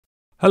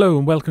Hello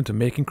and welcome to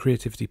Making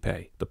Creativity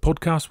Pay, the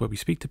podcast where we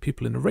speak to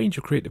people in a range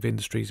of creative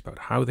industries about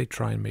how they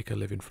try and make a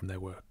living from their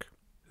work.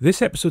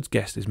 This episode's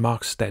guest is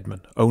Mark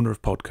Steadman, owner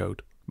of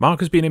Podcode.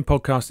 Mark has been in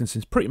podcasting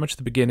since pretty much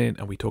the beginning,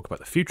 and we talk about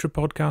the future of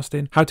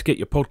podcasting, how to get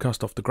your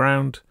podcast off the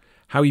ground,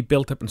 how he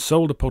built up and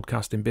sold a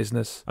podcasting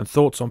business, and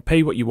thoughts on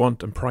pay what you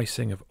want and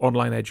pricing of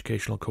online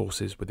educational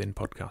courses within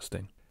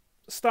podcasting.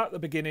 Start at the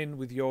beginning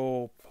with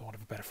your, for want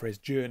of a better phrase,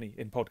 journey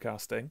in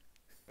podcasting.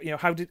 You know,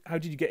 how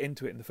did you get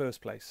into it in the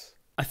first place?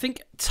 I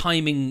think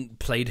timing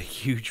played a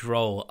huge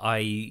role.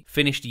 I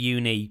finished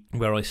uni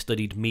where I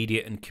studied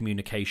media and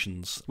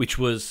communications, which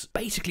was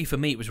basically for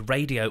me, it was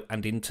radio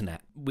and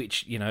internet,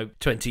 which,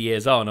 20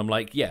 years on, I'm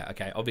like, yeah,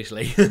 okay,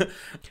 obviously.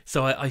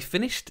 So I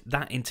finished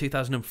that in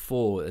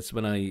 2004. That's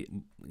when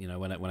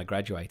when I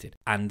graduated.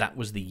 And that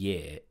was the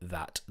year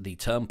that the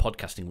term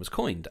podcasting was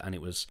coined. And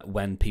it was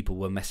when people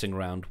were messing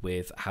around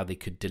with how they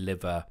could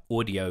deliver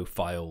audio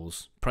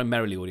files,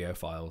 primarily audio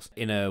files,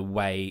 in a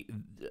way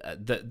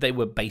that they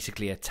were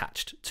basically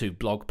attached to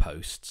blog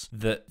posts,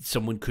 that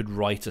someone could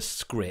write a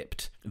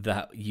script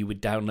that you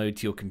would download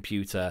to your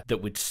computer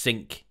that would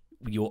sync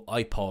your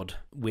iPod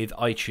with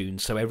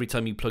iTunes. So every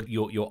time you plug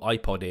your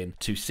iPod in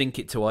to sync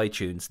it to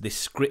iTunes,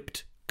 this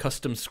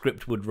custom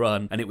script would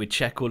run, and it would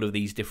check all of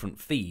these different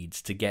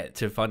feeds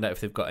to find out if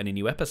they've got any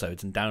new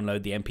episodes, and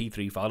download the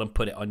MP3 file and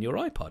put it on your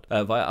iPod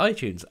via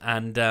iTunes,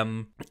 and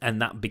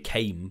that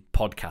became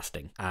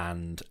podcasting.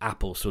 And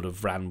Apple sort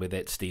of ran with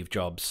it. Steve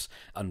Jobs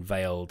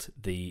unveiled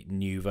the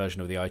new version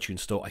of the iTunes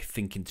Store, I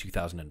think, in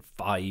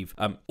 2005.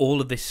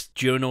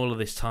 During all of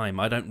this time,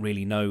 I don't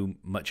really know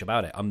much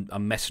about it.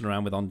 I'm messing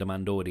around with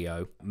on-demand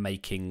audio,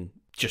 making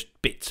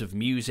just bits of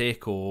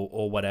music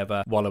or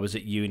whatever. While I was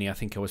at uni, I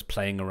think I was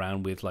playing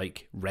around with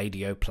like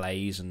radio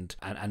plays and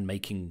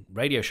making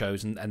radio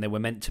shows, and they were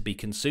meant to be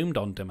consumed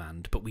on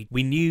demand. But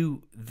we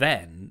knew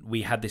then,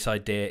 we had this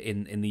idea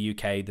in the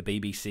UK, the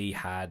BBC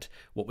had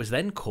what was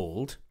then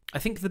called, I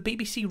think, the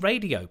BBC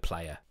Radio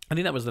Player. I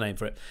think that was the name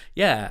for it.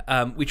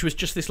 Yeah, which was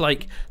just this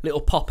like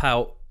little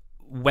pop-out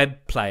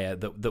web player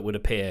that would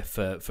appear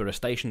for a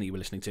station that you were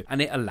listening to, and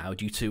it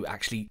allowed you to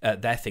actually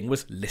their thing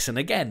was listen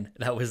again.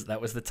 That was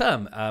the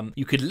term.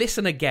 You could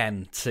listen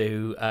again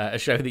to a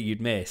show that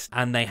you'd missed,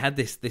 and they had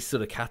this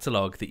sort of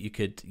catalog that you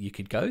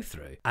could go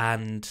through,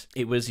 and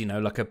it was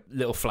like a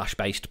little flash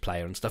based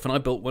player and stuff. And I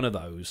built one of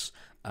those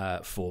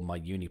for my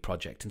uni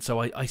project, and so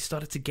I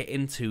started to get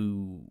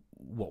into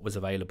what was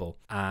available.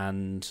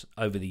 And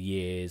over the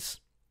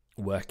years,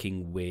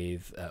 working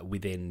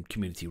within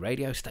community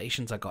radio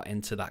stations, I got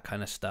into that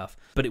kind of stuff.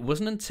 But it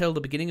wasn't until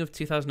the beginning of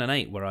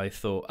 2008 where I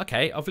thought,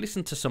 okay, I've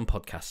listened to some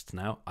podcasts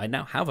now. I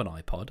now have an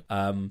iPod.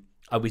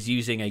 I was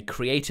using a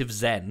Creative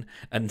Zen,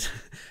 and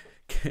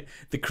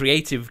the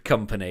creative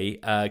company,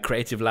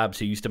 Creative Labs,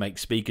 who used to make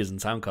speakers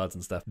and sound cards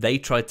and stuff, they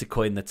tried to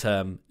coin the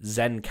term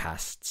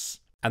Zencasts,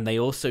 and they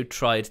also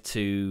tried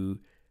to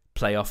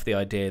play off the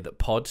idea that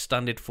pod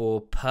stood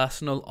for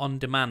personal on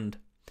demand,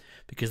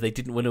 because they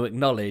didn't want to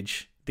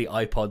acknowledge the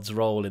iPod's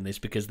role in this,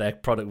 because their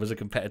product was a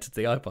competitor to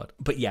the iPod.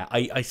 But yeah,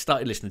 I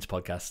started listening to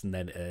podcasts, and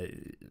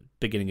then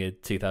beginning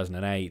of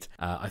 2008,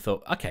 I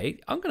thought, okay,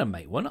 I'm going to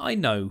make one. I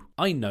know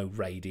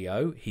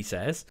radio, he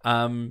says.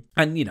 And,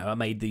 I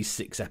made these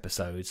 6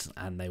 episodes,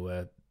 and they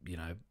were,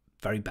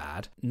 very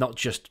bad. Not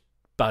just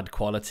bad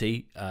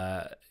quality,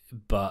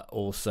 but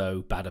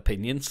also bad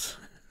opinions.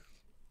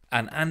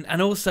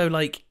 And also,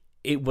 like,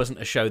 it wasn't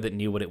a show that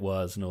knew what it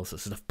was and all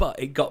sorts of stuff, but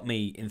it got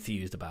me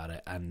enthused about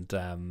it. And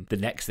the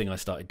next thing I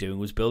started doing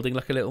was building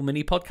like a little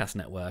mini podcast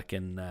network,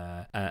 and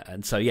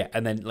so yeah.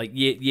 And then like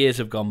years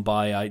have gone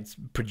by. I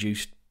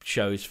produced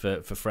shows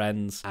for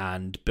friends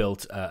and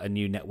built a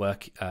new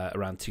network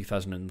around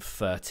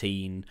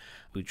 2013,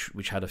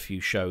 which had a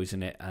few shows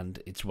in it,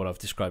 and it's what I've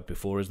described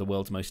before as the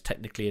world's most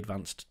technically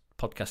advanced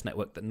podcast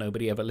network that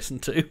nobody ever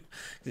listened to,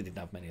 because it didn't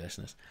have many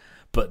listeners.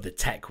 But the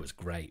tech was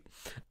great.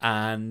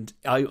 And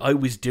I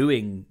was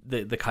doing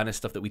the kind of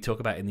stuff that we talk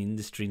about in the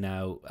industry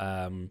now,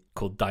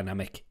 called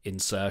dynamic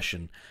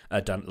insertion,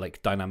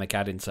 like dynamic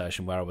ad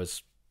insertion, where I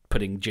was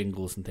putting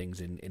jingles and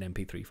things in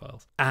MP3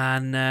 files.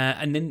 And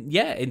then,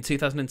 yeah, in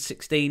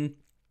 2016,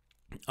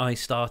 I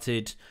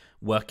started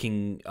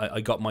working.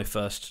 I got my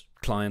first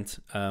client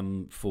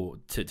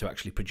to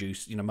actually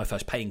produce, my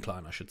first paying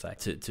client, I should say,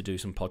 to do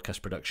some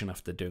podcast production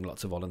after doing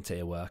lots of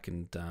volunteer work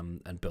and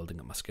building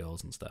up my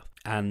skills and stuff.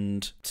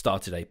 And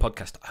started a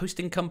podcast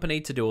hosting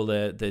company to do all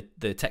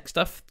the tech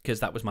stuff,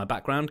 because that was my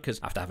background. Because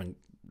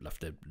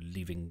after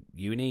leaving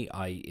uni,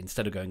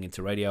 instead of going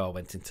into radio, I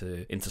went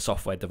into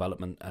software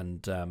development,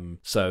 and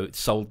so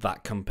sold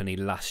that company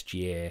last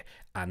year.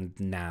 And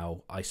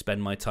now I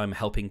spend my time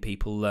helping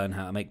people learn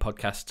how to make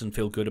podcasts and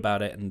feel good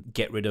about it, and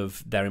get rid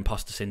of their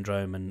imposter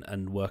syndrome,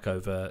 and work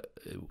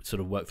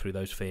through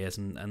those fears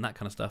and that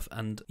kind of stuff.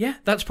 And yeah,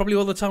 that's probably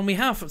all the time we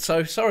have.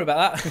 So sorry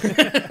about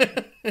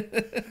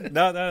that.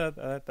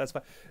 No, that's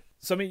fine.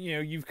 So I mean,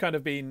 you've kind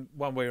of been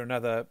one way or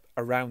another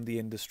around the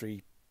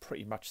industry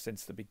pretty much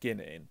since the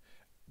beginning.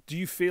 Do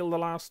you feel the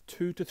last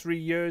 2 to 3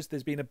 years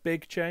there's been a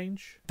big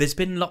change? There's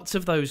been lots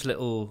of those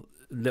little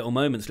little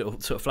moments, little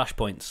sort of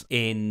flashpoints.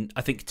 In,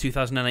 I think,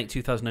 2008,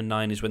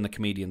 2009 is when the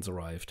comedians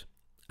arrived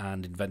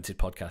and invented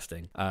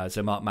podcasting.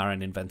 So Mark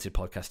Maron invented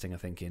podcasting, I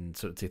think, in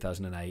sort of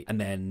 2008.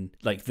 And then,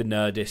 like, the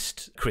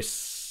Nerdist,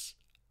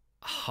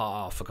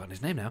 I've forgotten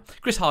his name now.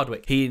 Chris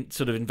Hardwick. He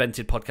sort of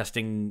invented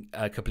podcasting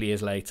a couple of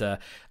years later.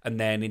 And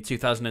then in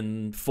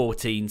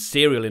 2014,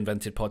 Serial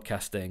invented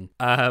podcasting.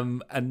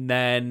 And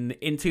then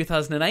in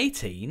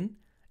 2018...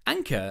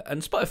 Anchor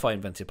and Spotify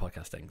invented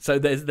podcasting. So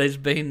there's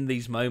been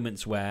these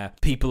moments where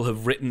people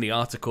have written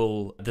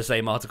the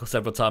same article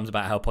several times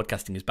about how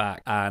podcasting is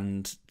back,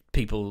 and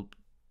people,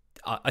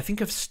 I think,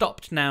 have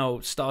stopped now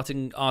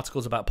starting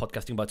articles about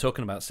podcasting by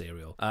talking about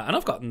Serial. And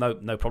I've got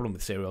no problem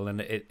with Serial, and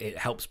it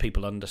helps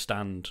people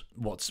understand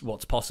what's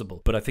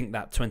possible. But I think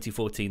that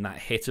 2014, that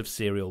hit of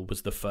Serial,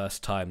 was the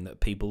first time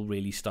that people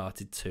really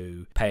started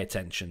to pay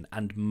attention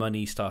and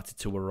money started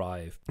to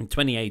arrive. In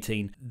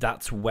 2018,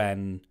 that's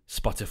when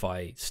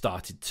Spotify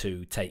started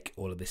to take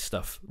all of this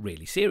stuff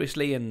really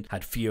seriously and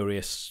had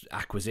furious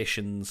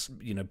acquisitions,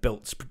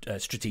 built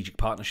strategic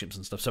partnerships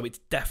and stuff. So it's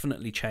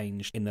definitely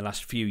changed in the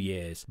last few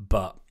years,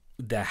 but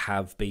there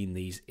have been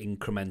these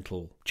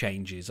incremental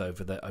changes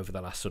over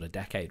the last sort of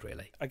decade,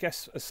 really. I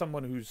guess as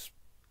someone who's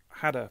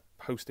had a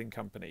hosting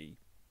company,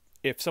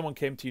 if someone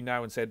came to you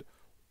now and said,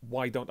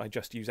 why don't I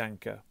just use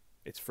Anchor?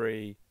 It's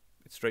free,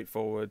 it's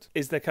straightforward.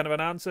 Is there kind of an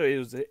answer?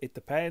 It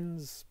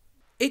depends?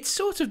 It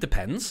sort of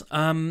depends.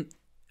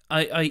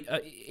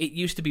 It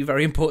used to be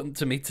very important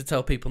to me to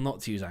tell people not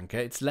to use Anchor.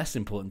 It's less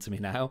important to me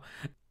now.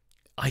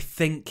 I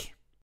think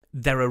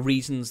there are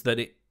reasons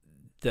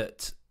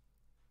that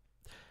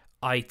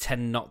I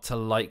tend not to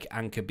like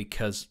Anchor,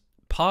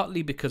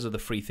 partly because of the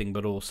free thing,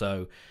 but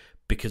also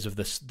because of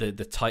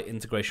the tight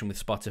integration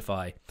with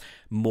Spotify.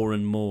 More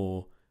and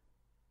more,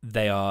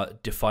 they are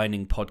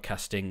defining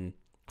podcasting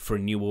for a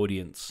new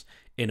audience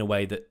in a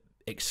way that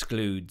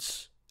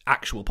excludes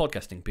actual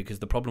podcasting, because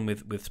the problem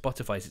with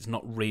Spotify is it's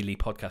not really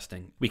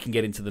podcasting. We can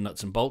get into the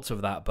nuts and bolts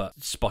of that, but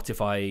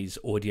Spotify's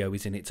audio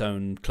is in its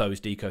own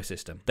closed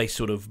ecosystem. They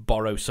sort of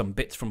borrow some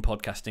bits from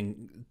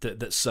podcasting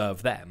that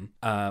serve them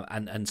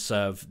and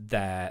serve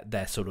their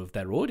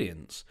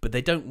audience, but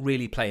they don't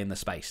really play in the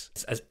space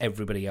as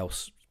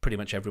pretty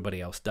much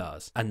everybody else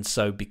does. And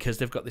so because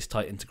they've got this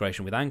tight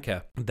integration with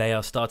Anchor, they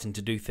are starting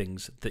to do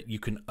things that you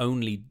can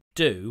only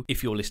do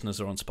if your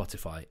listeners are on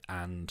Spotify.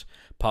 And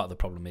part of the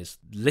problem is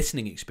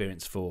listening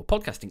experience for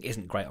podcasting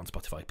isn't great on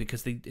Spotify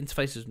because the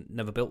interface is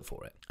never built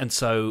for it. And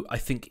so I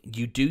think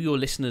you do your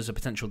listeners a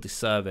potential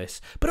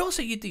disservice, but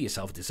also you do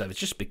yourself a disservice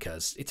just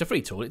because it's a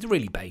free tool. It's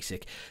really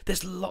basic.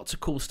 There's lots of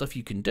cool stuff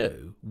you can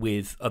do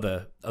with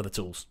other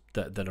tools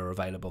that are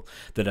available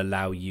that will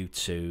allow you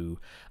to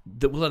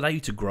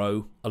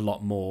grow a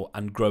lot more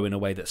and grow in a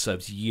way that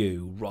serves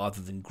you rather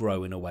than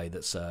grow in a way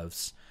that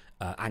serves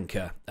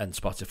Anchor and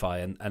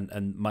Spotify.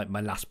 And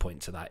my last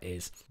point to that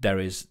is there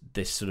is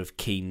this sort of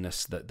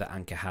keenness that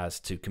Anchor has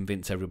to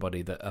convince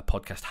everybody that a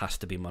podcast has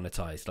to be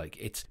monetized. Like,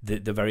 it's the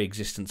very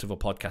existence of a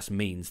podcast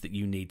means that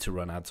you need to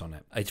run ads on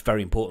it. It's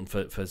very important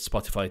for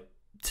Spotify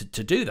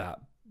to do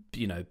that,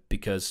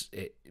 because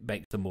it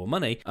makes them more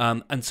money.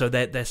 And so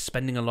they're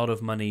spending a lot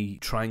of money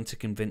trying to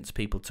convince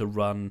people to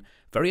run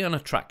very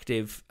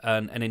unattractive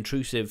and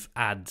intrusive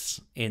ads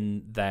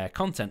in their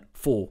content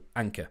for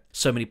Anchor.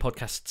 So many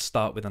podcasts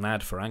start with an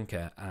ad for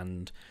Anchor,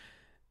 and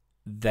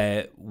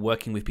they're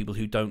working with people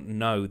who don't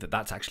know that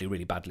that's actually a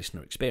really bad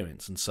listener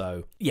experience. And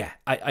so, yeah,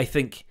 I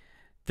think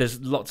there's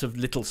lots of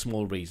little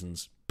small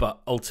reasons. But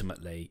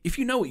ultimately, if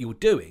you know what you're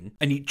doing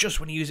and you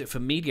just want to use it for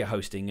media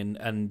hosting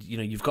and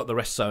you've got the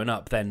rest sewn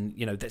up, then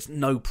there's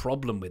no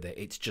problem with it.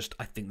 It's just,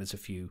 I think there's a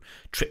few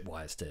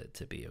tripwires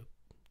to be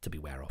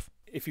aware of.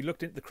 If you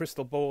looked into the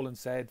crystal ball and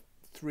said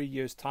 3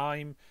 years'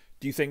 time,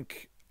 do you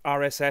think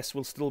RSS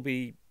will still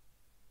be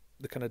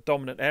the kind of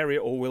dominant area,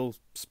 or will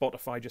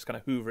Spotify just kind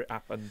of hoover it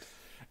up and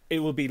it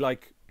will be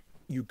like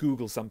you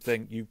Google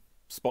something, you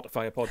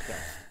Spotify a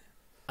podcast?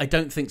 I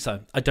don't think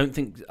so. I don't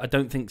think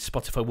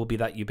Spotify will be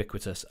that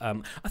ubiquitous.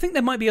 I think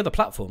there might be other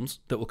platforms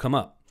that will come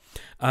up.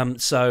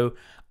 So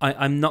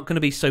I'm not going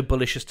to be so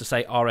bullish as to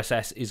say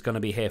RSS is going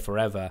to be here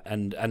forever.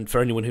 And for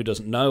anyone who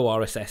doesn't know,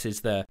 RSS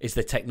is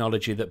the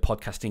technology that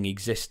podcasting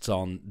exists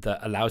on that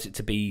allows it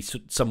to be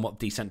somewhat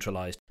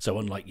decentralized. So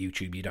unlike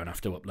YouTube, you don't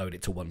have to upload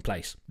it to one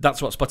place.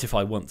 That's what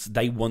Spotify wants.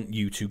 They want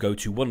you to go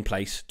to one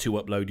place to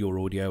upload your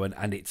audio,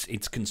 and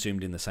it's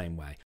consumed in the same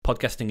way.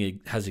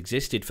 Podcasting has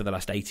existed for the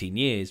last 18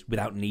 years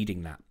without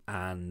needing that.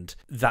 And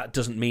that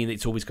doesn't mean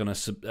it's always going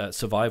to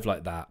survive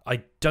like that.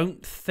 I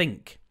don't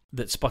think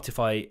that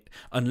Spotify,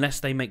 unless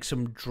they make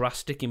some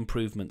drastic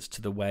improvements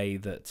to the way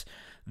that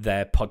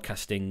their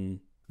podcasting,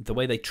 the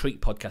way they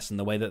treat podcasts and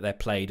the way that they're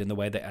played and the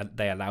way that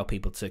they allow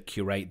people to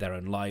curate their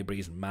own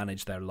libraries and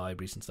manage their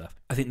libraries and stuff,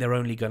 I think they're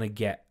only going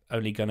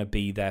to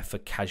be there for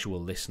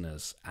casual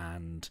listeners,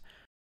 and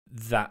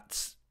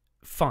that's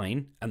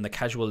fine, and the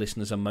casual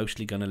listeners are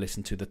mostly going to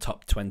listen to the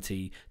top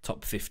 20,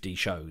 top 50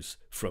 shows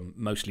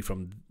mostly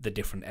from the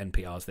different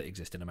NPRs that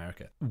exist in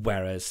America.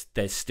 Whereas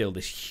there's still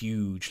this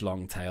huge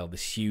long tail,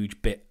 this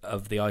huge bit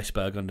of the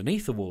iceberg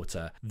underneath the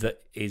water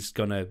that is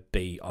going to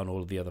be on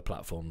all of the other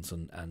platforms,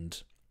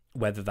 and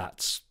whether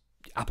that's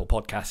Apple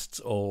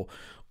Podcasts or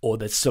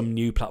there's some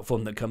new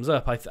platform that comes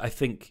up, I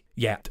think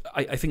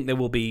there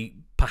will be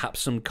perhaps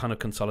some kind of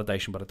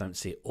consolidation, but I don't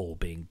see it all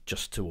being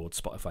just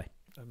towards Spotify.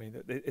 I mean,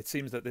 it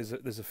seems that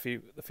there's a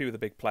few of the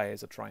big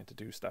players are trying to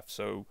do stuff.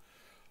 So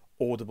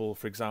Audible,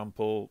 for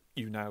example,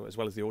 now, as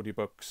well as the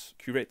audiobooks,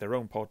 curate their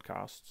own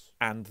podcasts,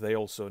 and they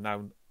also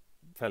now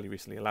fairly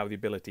recently allow the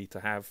ability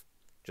to have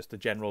just a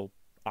general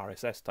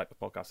RSS type of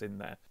podcast in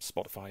there.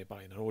 Spotify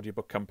buying an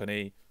audiobook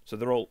company, so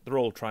they're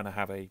all trying to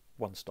have a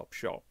one-stop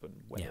shop, and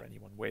whether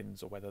anyone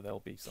wins or whether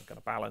there'll be some kind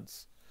of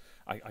balance,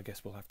 I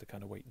guess we'll have to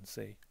kind of wait and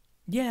see.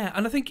 Yeah,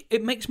 and I think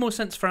it makes more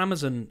sense for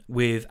Amazon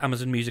with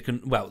Amazon Music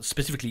and, well,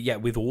 specifically,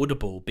 with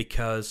Audible,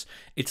 because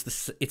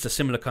it's a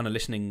similar kind of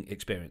listening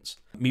experience.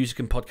 Music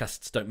and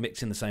podcasts don't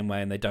mix in the same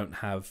way, and they don't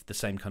have the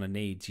same kind of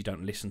needs. You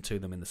don't listen to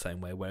them in the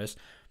same way, whereas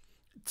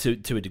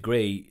to a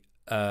degree,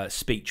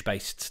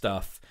 speech-based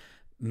stuff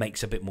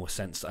makes a bit more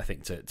sense, I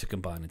think, to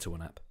combine into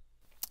one app.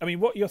 I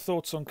mean, what are your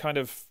thoughts on kind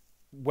of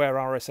where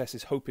RSS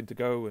is hoping to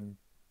go, and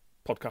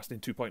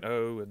podcasting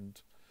 2.0 and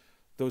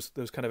those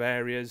kind of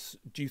areas?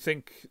 Do you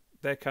think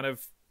they're kind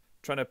of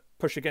trying to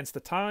push against the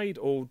tide,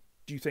 or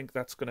do you think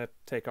that's going to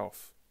take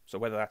off? So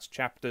whether that's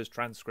chapters,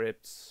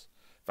 transcripts,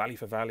 value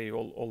for value,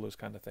 all those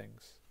kind of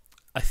things.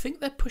 I think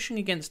they're pushing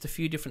against a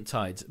few different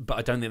tides, but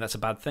I don't think that's a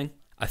bad thing.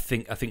 I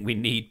think we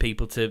need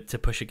people to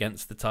push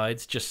against the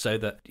tides, just so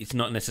that it's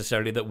not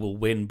necessarily that we'll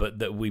win, but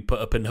that we put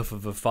up enough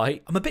of a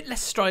fight. I'm a bit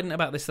less strident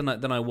about this than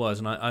I was,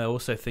 and I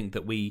also think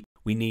that we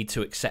need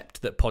to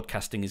accept that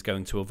podcasting is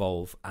going to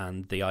evolve,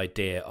 and the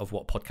idea of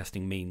what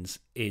podcasting means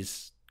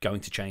is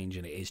going to change,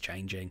 and it is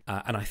changing.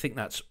 And I think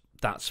that's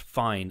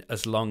fine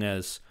as long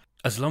as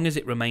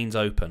it remains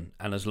open,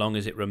 and as long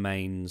as it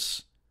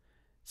remains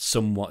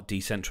somewhat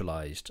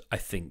decentralized. I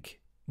think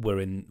we're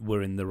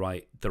in the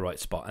right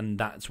spot, and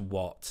that's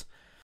what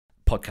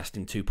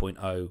podcasting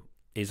 2.0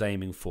 is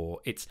aiming for.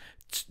 It's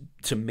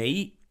to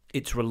me,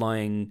 it's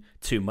relying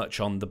too much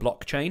on the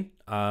blockchain.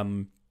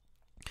 I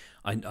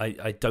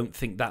don't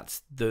think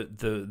that's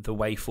the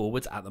way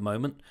forwards at the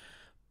moment,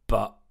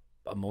 but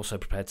I'm also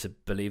prepared to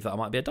believe that I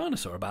might be a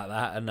dinosaur about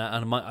that, and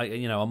I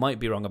might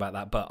be wrong about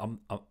that, but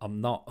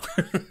I'm not,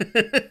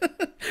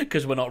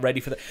 because we're not ready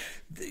for that.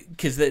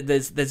 Because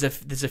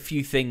there's a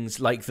few things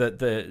like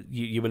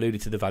you alluded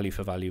to the value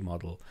for value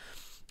model.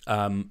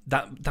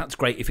 That's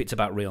great if it's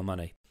about real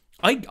money.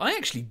 I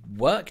actually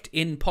worked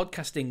in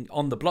podcasting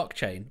on the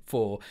blockchain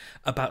for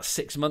about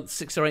 6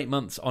 or 8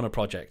 months on a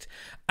project,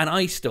 and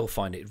I still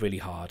find it really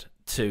hard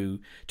to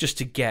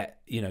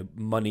get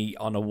money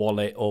on a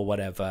wallet or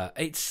whatever.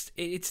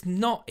 It's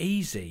not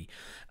easy,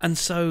 and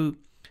so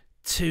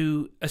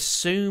to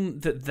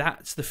assume that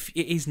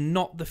it is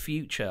not the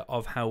future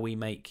of how we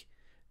make.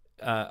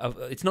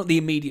 It's not the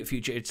immediate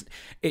future.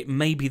 It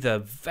may be the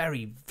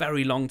very,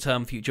 very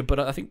long-term future, but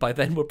I think by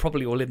then we're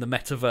probably all in the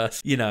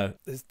metaverse.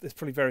 There's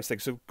probably various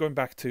things. So going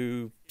back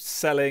to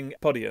selling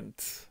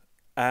Podiant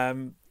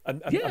and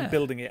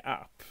building it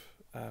up,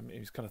 it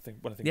was kind of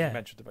one of the things you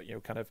mentioned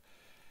about kind of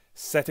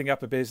setting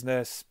up a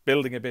business,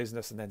 building a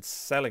business, and then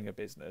selling a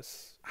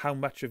business. How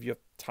much of your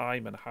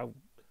time and how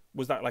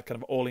was that like kind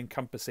of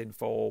all-encompassing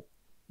for?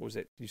 What was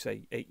it? You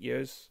say 8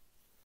 years?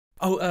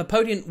 Oh,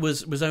 Podiant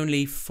was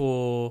only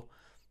for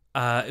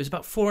it was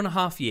about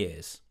 4.5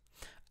 years,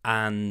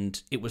 and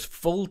it was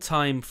full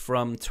time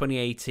from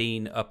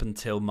 2018 up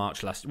until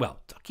March last.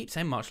 Well, I keep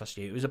saying March last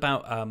year. It was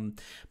about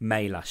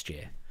May last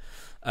year.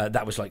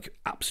 That was like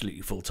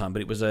absolutely full time,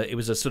 but it was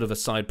a sort of a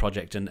side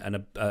project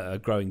and a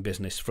growing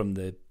business from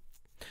the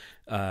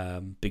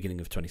beginning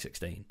of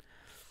 2016.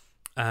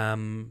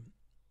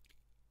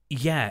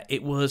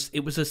 It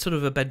was a sort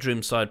of a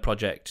bedroom side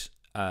project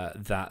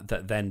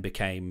that then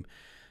became.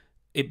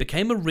 It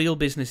became a real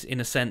business in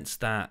a sense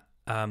that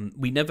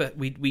we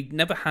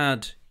never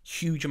had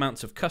huge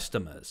amounts of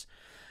customers,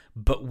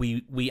 but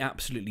we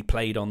absolutely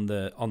played on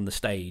the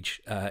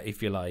stage,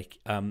 if you like,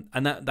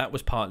 and that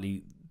was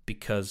partly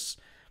because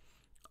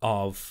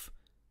of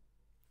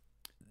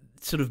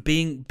sort of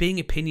being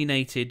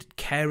opinionated,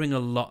 caring a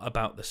lot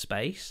about the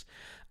space,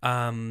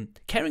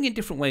 caring in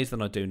different ways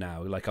than I do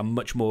now. Like I'm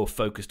much more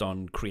focused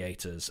on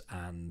creators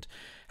and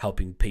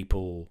helping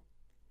people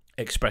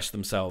express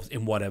themselves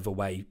in whatever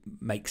way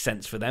makes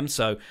sense for them.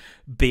 So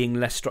being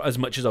less, as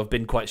much as I've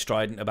been quite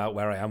strident about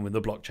where I am with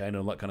the blockchain and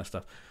all that kind of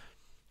stuff,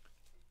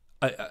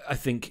 I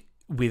think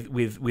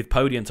with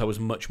Podiant I was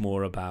much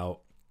more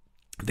about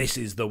this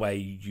is the way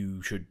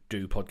you should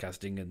do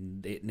podcasting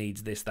and it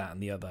needs this, that,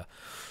 and the other.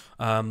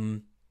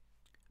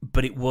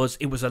 But it was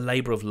a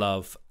labor of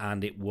love,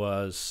 and it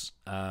was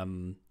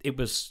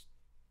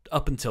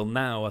up until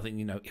now, I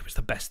think, it was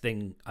the best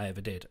thing I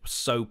ever did. I was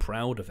so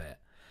proud of it.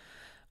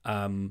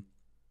 And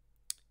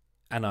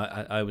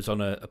I was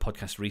on a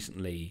podcast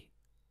recently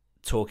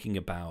talking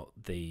about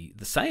the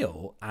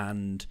sale,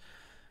 and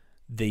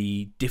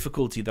the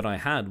difficulty that I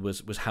had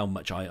was how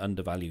much I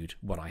undervalued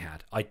what I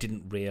had. I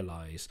didn't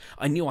realise.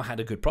 I knew I had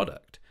a good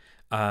product,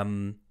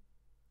 and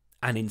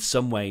in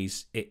some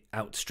ways it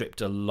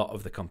outstripped a lot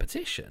of the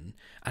competition.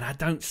 And I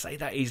don't say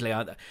that easily.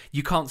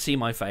 You can't see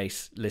my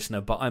face,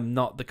 listener, but I'm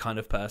not the kind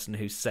of person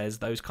who says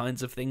those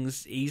kinds of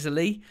things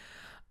easily.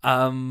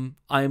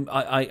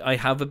 I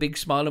have a big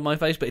smile on my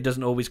face, but it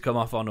doesn't always come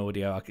off on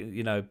audio.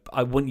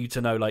 I want you to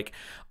know, like,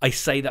 I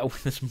say that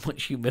with as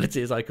much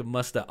humility as I can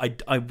muster.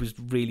 I was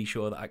really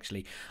sure that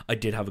actually I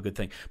did have a good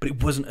thing, but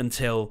it wasn't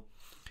until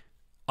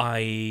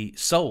I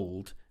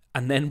sold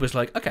and then was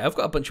like, okay, I've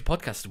got a bunch of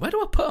podcasts. Where do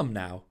I put them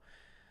now?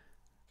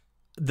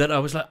 That I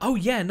was like, oh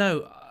yeah,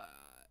 no,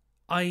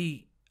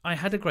 I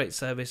had a great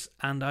service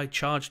and I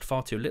charged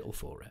far too little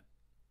for it.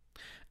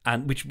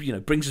 And which,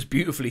 brings us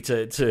beautifully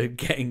to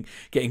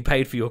getting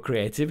paid for your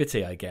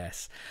creativity, I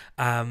guess.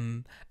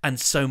 And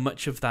so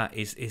much of that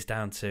is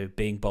down to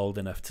being bold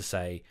enough to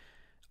say,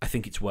 I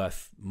think it's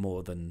worth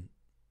more than,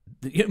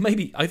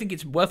 maybe I think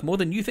it's worth more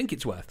than you think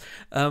it's worth.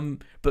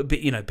 But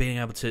being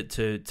able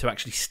to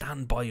actually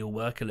stand by your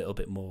work a little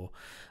bit more,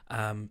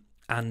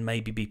 and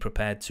maybe be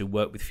prepared to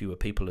work with fewer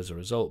people as a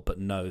result, but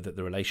know that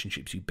the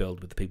relationships you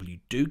build with the people you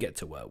do get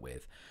to work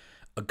with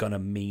are gonna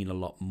mean a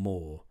lot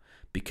more,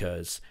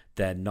 because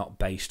they're not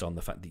based on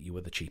the fact that you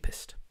were the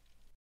cheapest.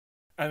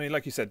 I mean,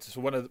 like you said, so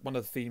one of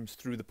the themes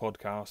through the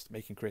podcast,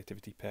 making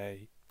creativity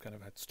pay, kind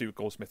of had Stuart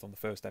Goldsmith on the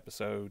first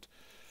episode.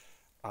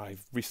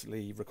 I've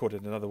recently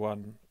recorded another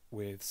one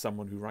with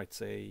someone who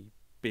writes a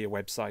beer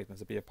website and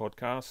has a beer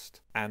podcast.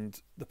 And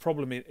the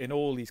problem in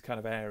all these kind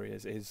of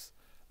areas is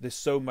there's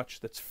so much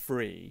that's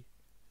free.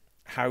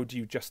 How do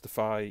you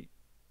justify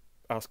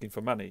asking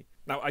for money?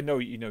 Now, I know,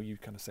 you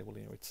kind of say, well,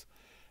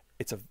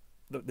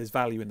 there's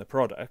value in the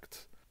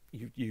product.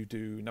 You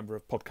do a number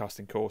of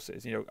podcasting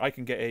courses. I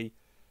can get a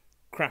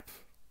crap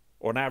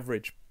or an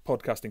average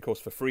podcasting course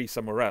for free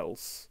somewhere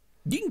else.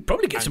 You can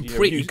probably get some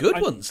pretty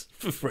good ones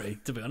for free,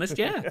 to be honest.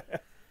 Yeah.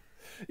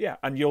 Yeah,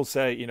 and you'll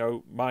say,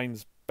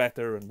 mine's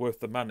better and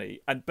worth the money.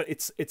 But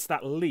it's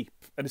that leap,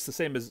 and it's the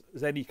same as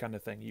any kind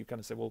of thing. You kind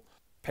of say, well,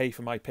 pay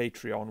for my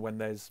Patreon when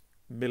there's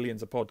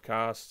millions of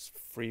podcasts,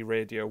 free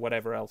radio,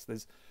 whatever else.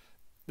 There's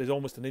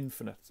almost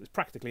it's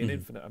practically an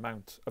infinite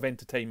amount of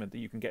entertainment that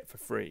you can get for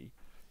free.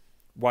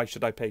 Why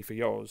should I pay for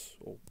yours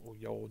or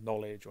your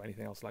knowledge or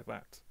anything else like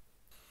that?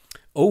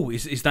 Oh,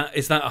 is that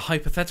a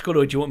hypothetical,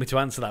 or do you want me to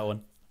answer that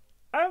one?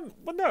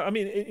 Well, no. I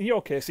mean, in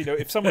your case,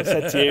 if someone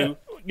said to you,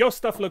 your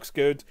stuff looks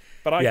good,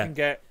 but I can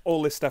get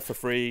all this stuff for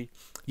free,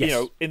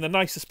 yes, in the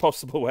nicest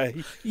possible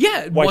way.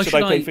 Yeah. Why should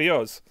I pay for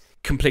yours?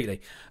 Completely.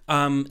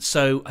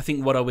 So I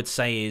think what I would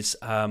say is,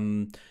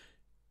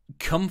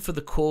 come for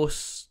the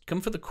course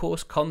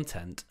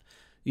content,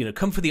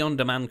 come for the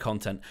on-demand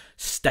content,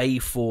 stay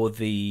for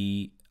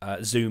the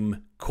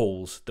Zoom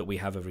calls that we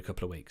have every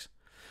couple of weeks,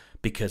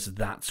 because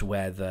that's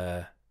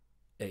where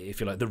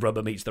if you like, the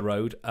rubber meets the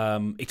road.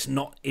 It's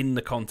not in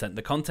the content.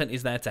 The content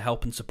is there to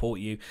help and support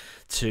you,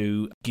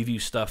 to give you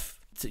stuff.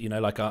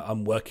 Like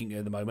I'm working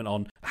at the moment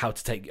on how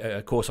to take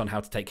a course on how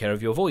to take care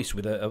of your voice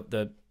with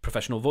the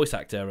professional voice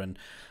actor, and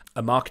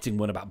a marketing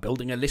one about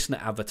building a listener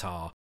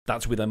avatar.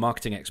 That's with a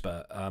marketing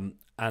expert.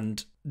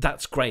 And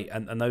that's great.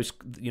 And those,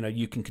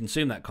 you can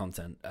consume that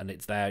content, and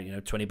it's there,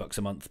 $20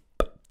 a month,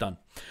 done.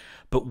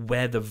 But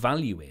where the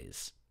value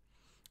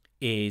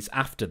is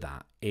after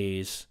that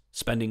is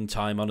spending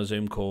time on a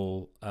Zoom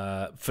call.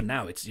 For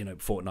now, it's,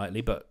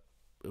 fortnightly, but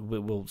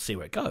we'll see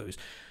where it goes.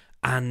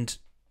 And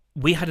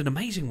we had an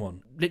amazing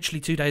one, literally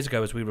 2 days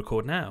ago as we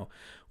record now,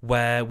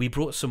 where we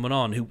brought someone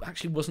on who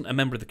actually wasn't a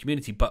member of the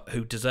community, but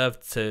who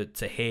deserved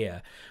to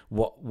hear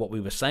what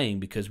we were saying,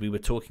 because we were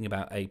talking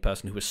about a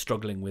person who was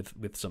struggling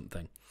with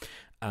something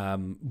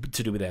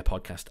to do with their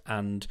podcast.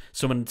 And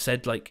someone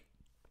said, like,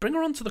 bring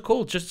her onto the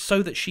call just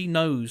so that she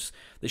knows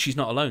that she's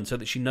not alone, so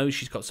that she knows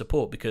she's got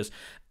support, because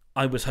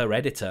I was her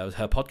editor, I was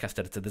her podcast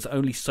editor. There's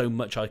only so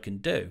much I can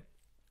do.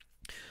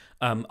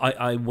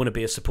 I want to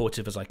be as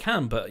supportive as I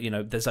can, but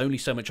there's only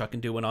so much I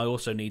can do, and I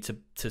also need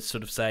to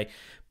sort of say,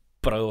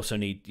 but I also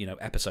need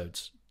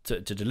episodes to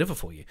deliver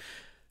for you.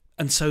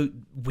 And so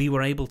we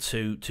were able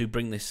to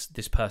bring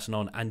this person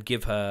on and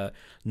give her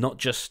not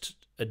just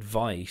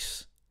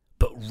advice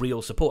but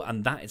real support,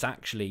 and that is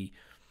actually,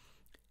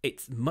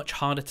 it's much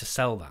harder to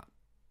sell that.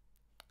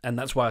 And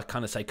that's why I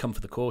kind of say come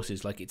for the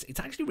courses. Like, it's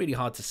actually really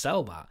hard to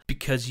sell that,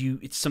 because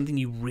it's something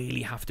you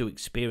really have to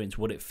experience,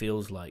 what it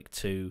feels like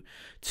to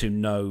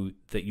know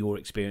that your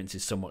experience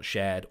is somewhat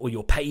shared, or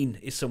your pain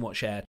is somewhat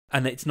shared.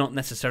 And it's not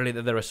necessarily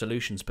that there are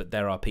solutions, but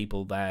there are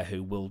people there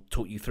who will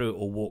talk you through it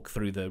or walk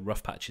through the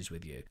rough patches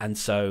with you. And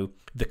so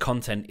the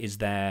content is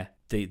there,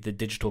 the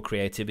digital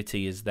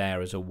creativity is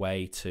there as a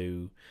way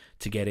to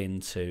get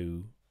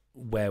into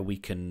where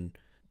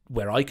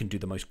I can do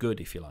the most good,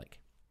 if you like.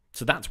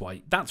 So that's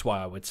why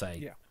I would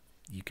say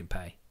you can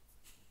pay.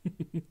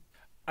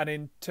 And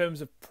in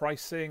terms of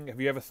pricing, have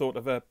you ever thought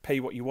of a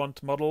pay what you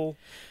want model?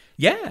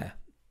 Yeah,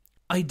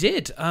 I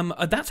did.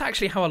 That's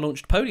actually how I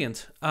launched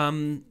Podient.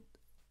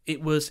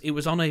 it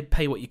was on a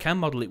pay what you can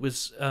model. It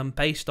was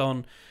based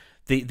on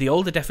the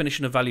older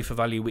definition of value for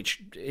value,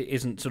 which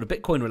isn't sort of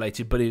Bitcoin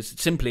related, but is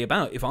simply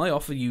about, if I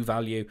offer you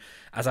value,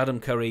 as Adam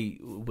Curry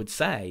would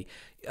say,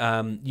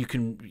 you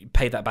can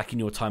pay that back in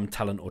your time,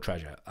 talent, or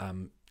treasure.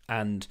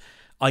 And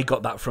I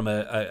got that from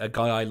a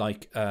guy I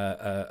like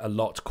a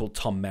lot called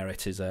Tom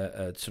Merritt, is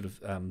a sort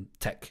of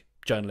tech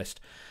journalist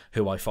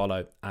who I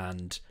follow,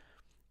 and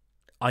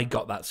I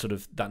got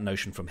that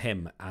notion from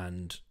him,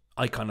 and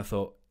I kind of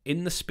thought,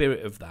 in the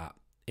spirit of that,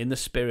 in the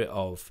spirit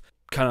of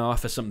kind of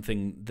offer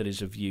something that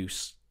is of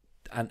use,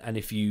 and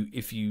if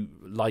you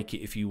like it,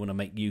 if you want to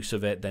make use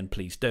of it, then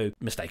please do.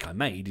 Mistake I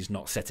made is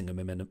not setting a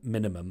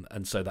minimum,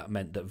 and so that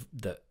meant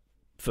that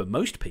for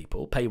most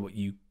people, pay what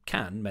you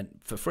can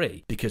meant for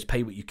free, because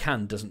pay what you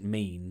can doesn't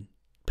mean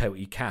pay what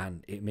you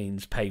can. It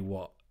means pay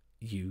what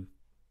you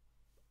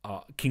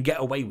can get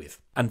away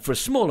with. And for a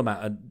small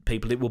amount of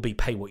people, it will be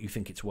pay what you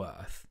think it's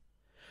worth.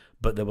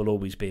 But there will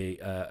always be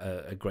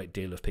a great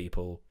deal of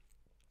people,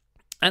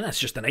 and that's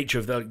just the nature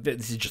of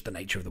this is just the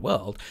nature of the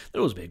world.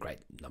 There'll always be a great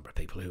number of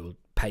people who will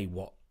pay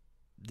what,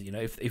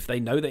 if they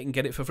know they can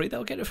get it for free,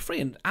 they'll get it for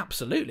free, and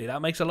absolutely,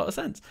 that makes a lot of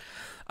sense.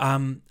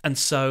 And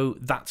so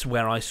that's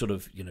where I sort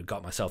of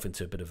got myself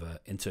into a bit of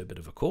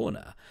a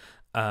corner,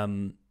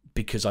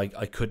 because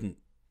I couldn't,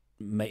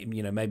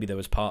 maybe there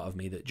was part of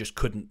me that just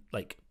couldn't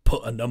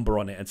put a number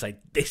on it and say,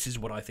 this is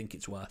what I think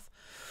it's worth.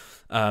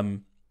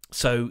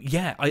 So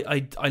yeah,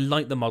 I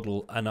like the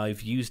model, and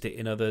I've used it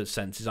in other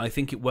senses. I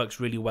think it works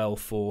really well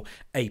for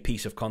a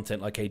piece of content,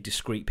 like a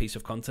discrete piece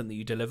of content that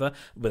you deliver,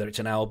 whether it's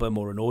an album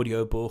or an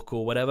audio book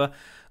or whatever.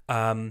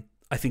 I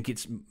think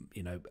it's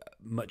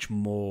much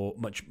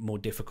more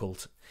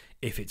difficult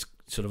if it's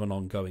sort of an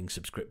ongoing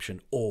subscription,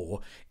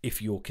 or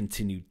if your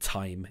continued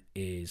time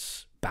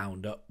is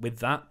bound up with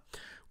that.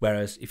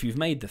 Whereas if you've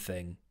made the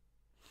thing,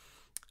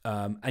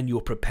 and you're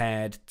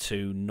prepared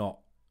to not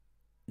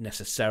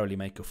necessarily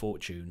make a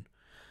fortune,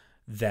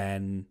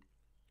 then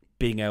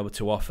being able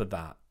to offer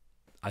that,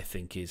 I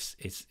think it's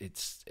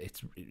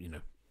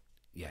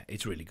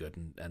really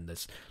good, and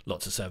there's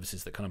lots of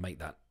services that kind of make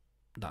that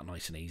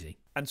nice and easy.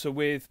 And so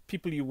with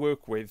people you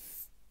work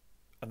with,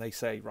 and they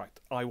say, right,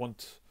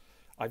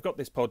 I've got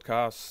this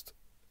podcast,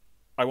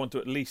 I want to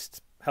at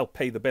least help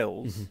pay the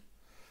bills.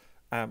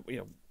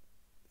 Mm-hmm.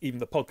 Even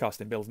the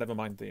podcasting bills, never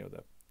mind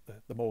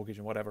the mortgage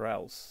and whatever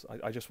else.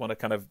 I just want to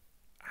kind of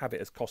have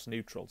it as cost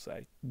neutral,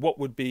 say. What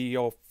would be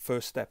your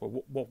first step, or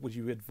what would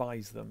you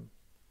advise them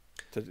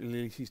to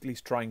at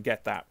least try and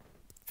get that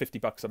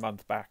 $50 a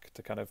month back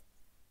to kind of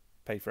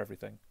pay for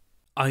everything?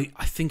 I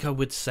think I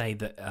would say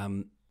that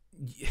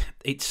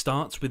it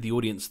starts with the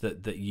audience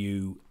that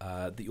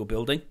you're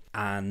building,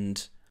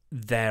 and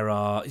there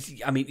are,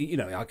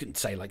 I can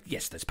say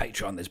yes, there's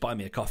Patreon, there's Buy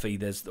Me a Coffee,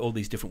 there's all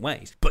these different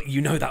ways, but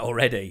you know that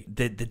already.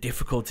 The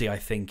difficulty, I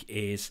think,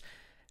 is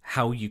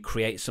how you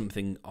create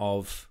something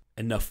of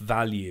enough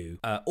value,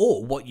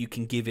 or what you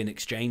can give in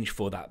exchange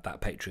for that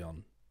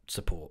Patreon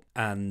support,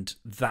 and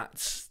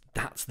that's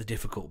the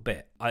difficult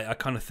bit. I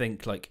kind of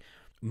think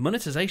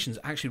monetization is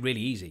actually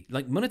really easy.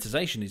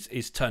 Monetization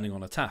is turning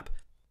on a tap.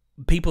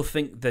 People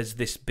think there's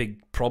this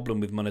big problem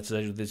with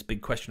monetization, this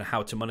big question of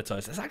how to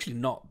monetize. That's actually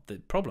not the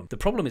problem. The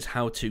problem is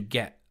how to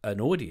get an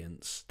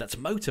audience that's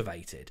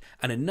motivated,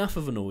 and enough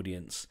of an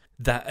audience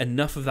that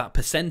enough of that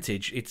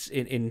percentage, it's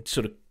in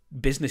sort of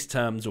business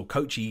terms or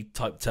coachy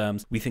type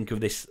terms, we think of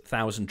this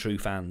 1,000 true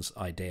fans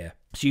idea.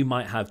 So you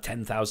might have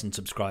 10,000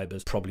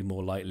 subscribers, probably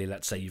more likely,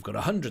 let's say you've got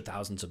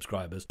 100,000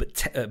 subscribers,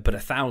 but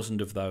 1,000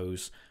 of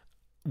those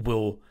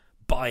will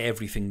buy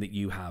everything that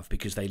you have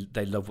because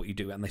they love what you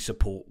do and they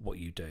support what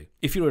you do.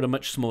 If you're at a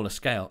much smaller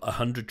scale,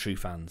 100 true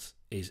fans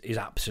is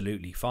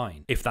absolutely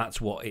fine if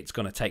that's what it's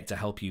going to take to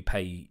help you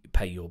pay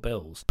your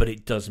bills. But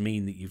it does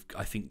mean that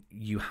I think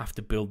you have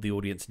to build the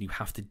audience, and you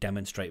have to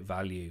demonstrate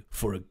value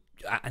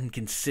and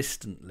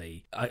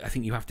consistently. I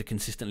think you have to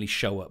consistently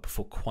show up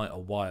for quite a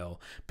while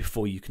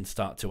before you can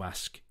start to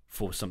ask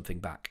for something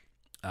back.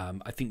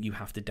 I think you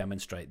have to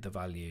demonstrate the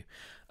value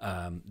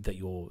that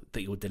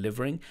you're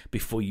delivering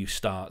before you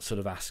start sort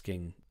of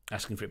asking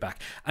for it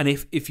back. And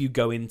if you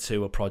go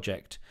into a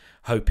project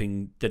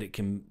hoping that it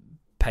can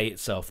pay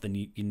itself, then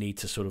you need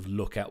to sort of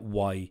look at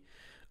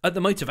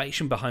the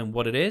motivation behind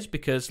what it is.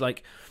 Because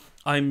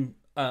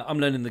I'm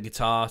learning the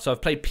guitar, so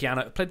I've played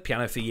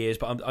piano for years,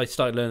 but I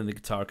started learning the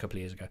guitar a couple of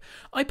years ago.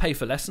 I pay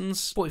for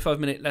lessons,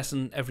 45-minute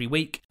lesson every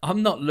week.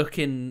 I'm not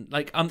looking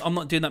I'm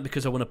not doing that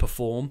because I want to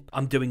perform.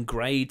 I'm doing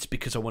grades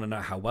because I want to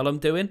know how well I'm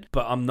doing,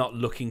 but I'm not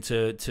looking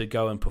to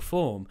go and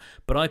perform.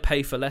 But I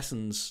pay for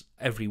lessons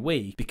every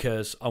week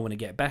because I want to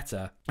get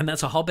better, and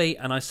that's a hobby.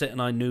 And I sit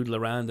and I noodle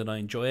around and I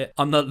enjoy it.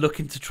 I'm not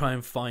looking to try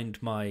and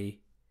find my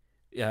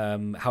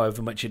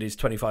however much it is,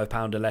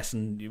 £25 a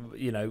lesson,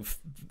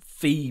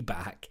 fee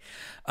back,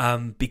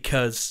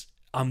 because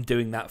I'm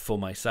doing that for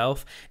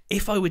myself.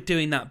 If I were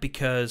doing that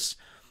because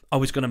I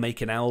was going to make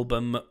an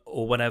album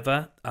or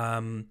whatever,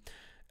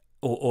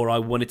 or I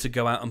wanted to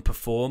go out and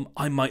perform,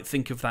 I might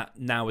think of that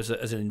now as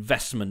an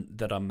investment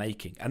that I'm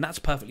making. And that's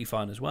perfectly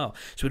fine as well.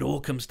 So it all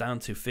comes down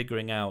to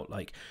figuring out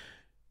like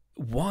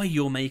why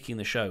you're making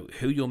the show,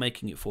 who you're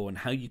making it for, and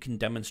how you can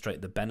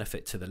demonstrate the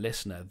benefit to the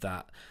listener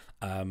that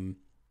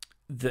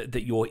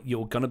that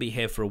you're going to be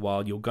here for a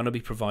while, you're going to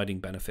be providing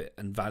benefit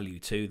and value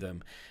to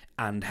them.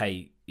 And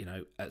hey, you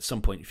know, at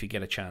some point, if you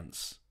get a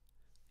chance,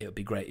 it would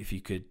be great if you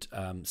could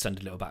send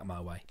a little back my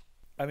way.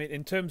 I mean,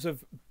 in terms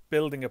of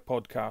building a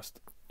podcast,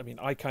 I mean,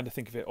 I kind of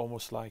think of it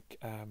almost like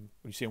when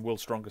you see in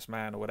World's Strongest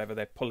Man or whatever,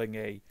 they're pulling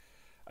a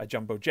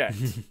jumbo jet.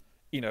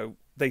 You know,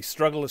 they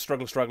struggle,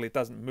 it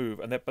doesn't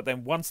move. But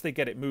then once they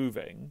get it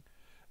moving,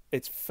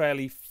 it's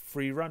fairly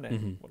free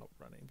running. Well, not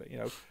running, but, you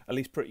know, at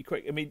least pretty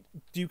quick. I mean,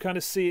 do you kind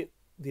of see it?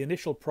 The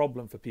initial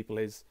problem for people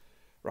is,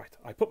 right,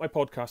 I put my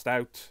podcast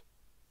out,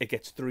 it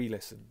gets 3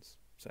 listens,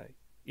 say.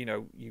 You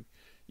know, you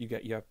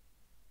get your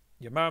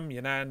mum,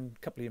 your nan, a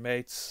couple of your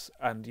mates,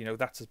 and, you know,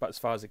 that's about as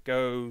far as it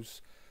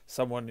goes.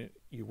 Someone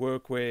you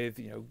work with,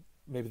 you know,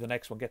 maybe the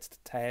next one gets to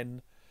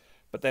 10.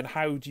 But then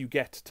how do you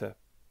get to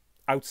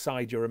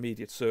outside your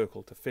immediate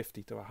circle to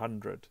 50 to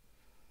 100?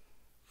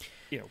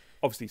 You know,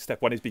 obviously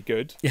step 1 is be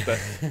good, but,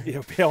 you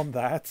know, beyond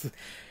that.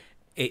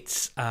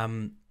 It's,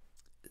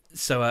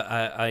 so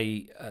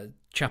a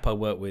chap I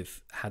work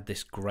with had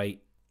this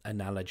great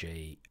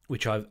analogy,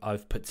 which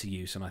I've put to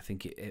use, and I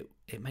think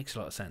it makes a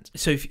lot of sense.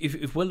 So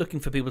if we're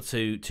looking for people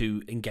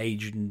to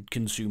engage and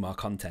consume our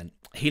content,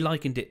 he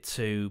likened it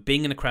to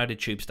being in a crowded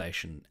tube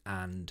station,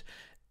 and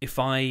if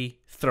I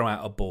throw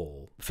out a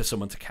ball for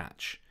someone to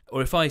catch,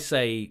 or if I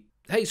say,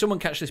 hey, someone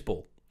catch this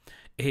ball,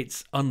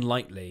 it's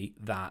unlikely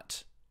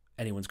that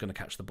anyone's going to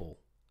catch the ball.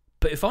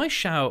 But if I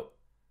shout,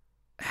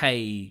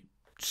 hey,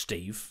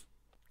 Steve,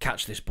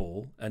 catch this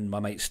ball, and my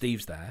mate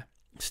Steve's there,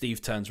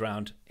 Steve turns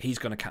around, he's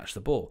going to catch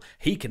the ball.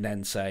 He can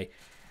then say,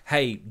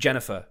 hey,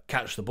 Jennifer,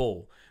 catch the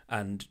ball,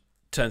 and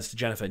turns to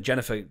Jennifer, and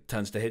Jennifer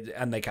turns to him,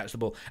 and they catch the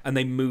ball, and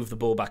they move the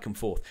ball back and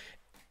forth.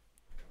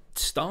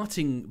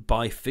 Starting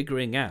by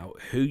figuring out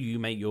who you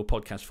make your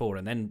podcast for,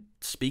 and then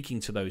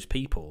speaking to those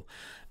people,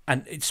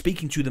 and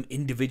speaking to them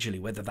individually,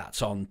 whether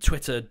that's on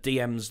Twitter,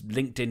 DMs,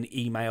 LinkedIn,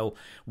 email,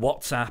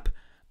 WhatsApp,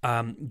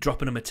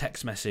 dropping them a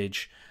text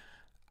message,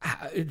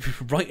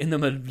 writing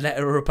them a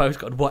letter or a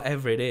postcard,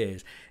 whatever it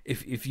is.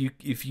 If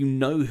you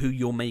know who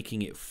you're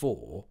making it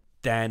for,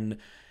 then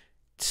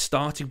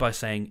starting by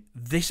saying,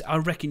 this, I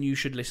reckon you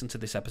should listen to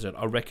this episode,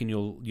 I reckon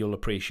you'll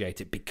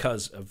appreciate it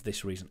because of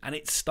this reason. And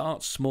it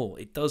starts small.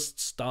 It does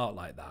start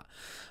like that.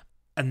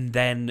 And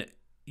then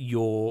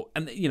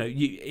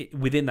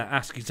within that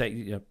ask, you say,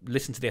 you know,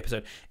 listen to the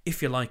episode.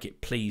 If you like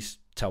it, please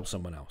tell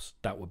someone else.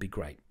 That would be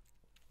great.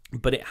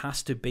 But it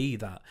has to be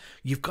that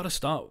you've got to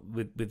start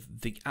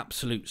with the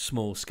absolute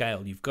small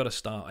scale. You've got to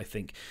start, I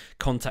think,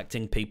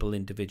 contacting people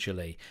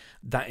individually.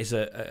 That is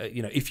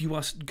if you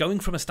are going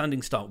from a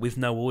standing start with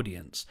no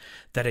audience,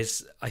 that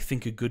is, I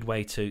think, a good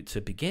way to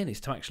begin, is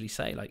to actually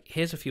say, like,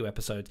 here's a few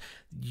episodes,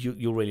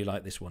 you'll really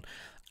like this one.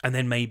 And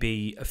then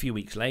maybe a few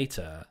weeks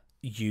later,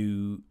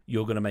 you're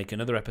going to make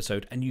another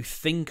episode, and you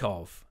think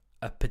of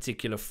a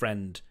particular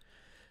friend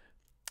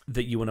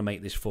that you want to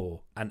make this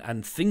for,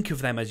 and think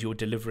of them as you're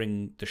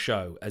delivering the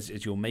show,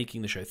 as you're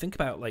making the show. Think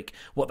about like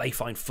what they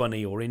find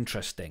funny or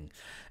interesting,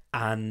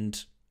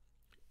 and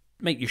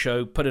make your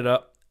show, put it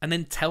up, and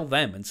then tell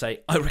them and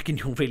say, I reckon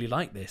you'll really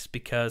like this,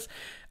 because,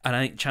 and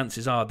I think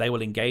chances are they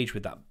will engage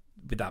with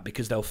that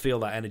because they'll feel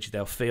that energy.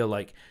 They'll feel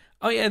like,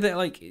 oh yeah, they're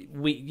like,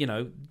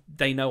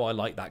 they know I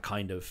like that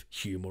kind of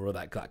humor or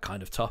that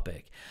kind of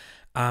topic,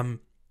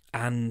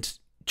 and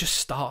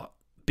just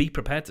be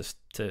prepared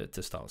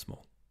to start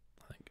small.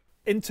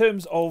 In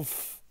terms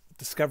of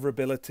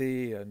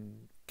discoverability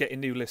and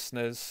getting new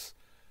listeners,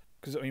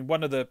 because, I mean,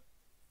 one of the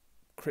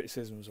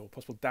criticisms or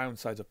possible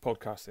downsides of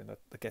podcasting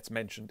that gets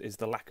mentioned is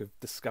the lack of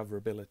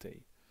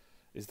discoverability,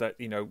 is that,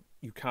 you know,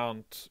 you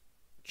can't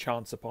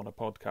chance upon a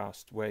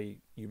podcast where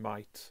you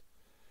might,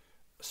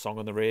 a song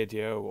on the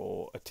radio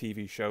or a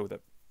TV show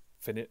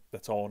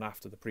that's on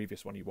after the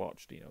previous one you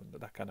watched, you know,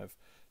 that kind of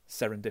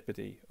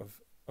serendipity of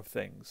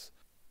things.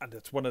 And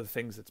it's one of the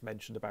things that's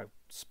mentioned about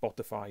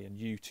Spotify and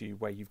YouTube,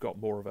 where you've got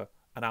more of an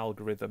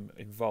algorithm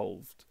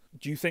involved.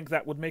 Do you think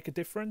that would make a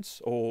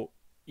difference? Or,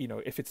 you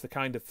know, if it's the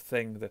kind of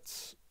thing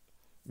that's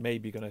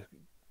maybe going to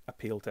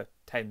appeal to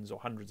tens or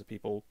hundreds of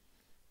people,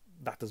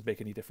 that doesn't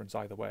make any difference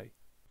either way?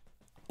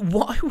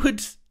 What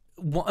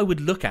I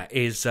would look at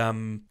is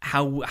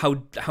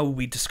how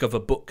we discover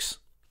books.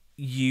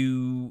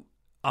 You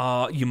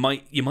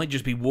might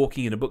just be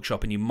walking in a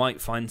bookshop and you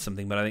might find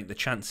something, but I think the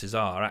chances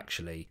are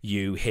actually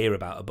you hear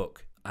about a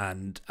book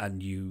and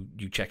you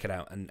check it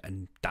out,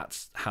 and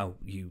that's how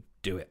you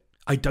do it.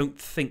 I don't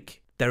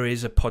think there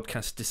is a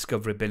podcast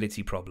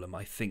discoverability problem.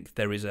 I think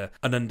there is an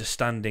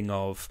understanding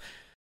of.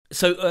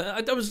 So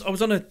I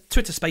was on a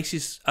Twitter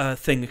Spaces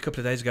thing a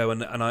couple of days ago,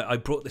 and I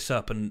brought this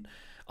up, and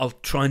I'll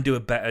try and do a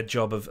better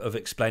job of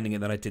explaining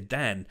it than I did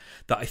then.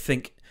 That I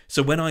think.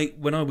 So when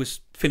I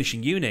was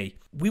finishing uni,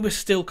 we were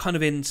still kind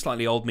of in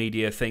slightly old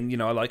media thing. You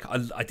know,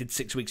 I did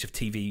 6 weeks of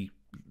TV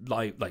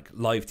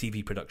live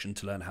TV production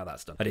to learn how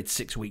that's done. I did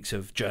 6 weeks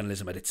of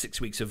journalism. I did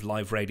 6 weeks of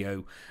live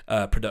radio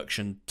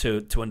production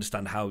to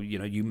understand how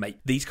you make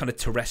these kind of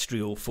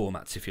terrestrial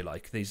formats, if you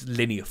like, these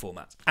linear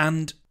formats.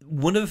 And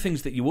one of the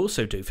things that you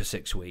also do for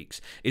 6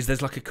 weeks is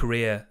there's like a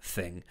career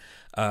thing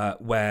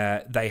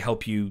where they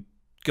help you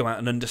go out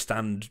and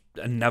understand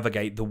and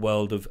navigate the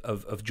world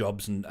of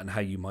jobs and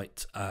how you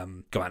might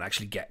go out and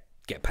actually get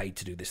paid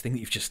to do this thing that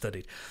you've just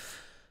studied.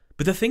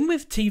 But the thing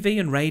with TV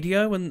and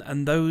radio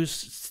and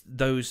those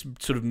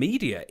sort of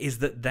media is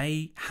that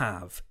they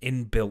have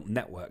inbuilt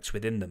networks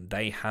within them.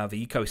 They have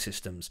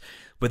ecosystems,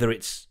 whether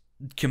it's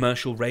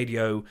commercial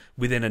radio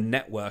within a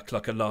network,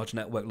 like a large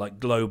network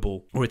like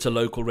Global, or it's a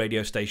local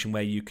radio station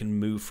where you can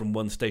move from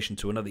one station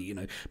to another.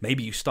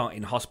 Maybe you start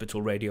in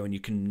hospital radio and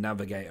you can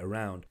navigate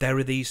around. There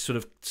are these sort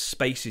of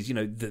spaces,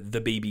 the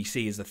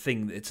BBC is a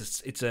thing.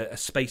 It's a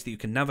space that you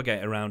can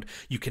navigate around,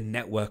 you can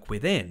network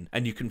within,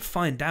 and you can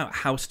find out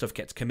how stuff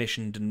gets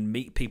commissioned and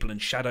meet people and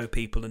shadow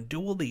people and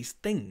do all these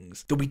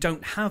things that we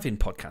don't have in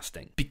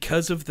podcasting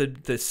because of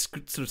the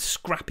sort of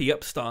scrappy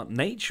upstart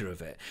nature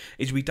of it.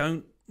 Is we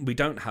don't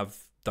have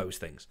those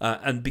things.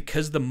 And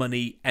because the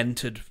money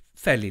entered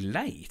fairly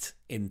late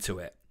into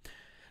it,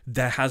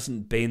 there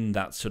hasn't been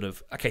that sort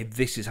of, okay,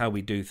 this is how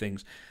we do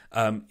things,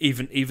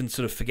 even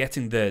sort of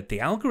forgetting the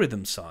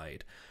algorithm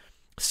side.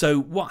 So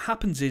what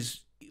happens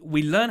is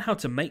we learn how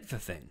to make the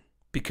thing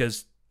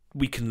because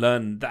we can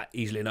learn that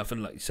easily enough.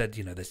 And like you said,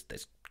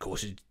 there's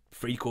courses,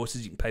 free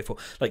courses you can pay for.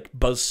 Like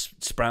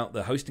Buzzsprout,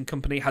 the hosting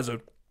company, has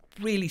a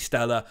really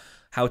stellar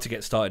how to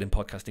get started in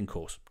podcasting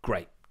course.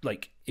 Great.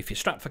 Like, if you're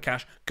strapped for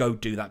cash, go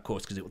do that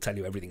course because it will tell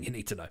you everything you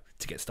need to know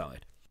to get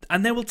started.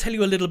 And they will tell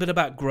you a little bit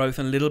about growth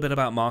and a little bit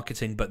about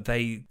marketing, but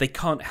they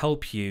can't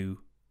help you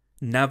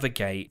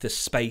navigate the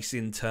space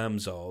in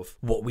terms of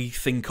what we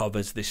think of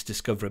as this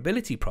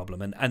discoverability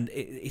problem. And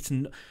it's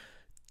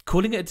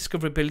calling it a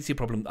discoverability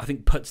problem, I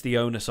think, puts the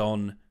onus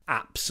on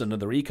apps and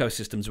other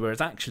ecosystems,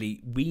 whereas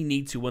actually we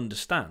need to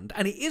understand,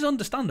 and it is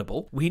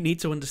understandable, we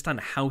need to understand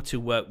how to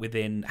work with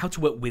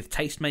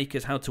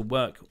tastemakers, how to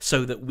work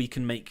so that we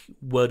can make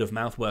word of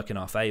mouth work in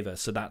our favour.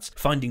 So that's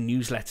finding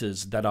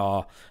newsletters that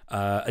are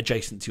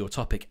adjacent to your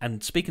topic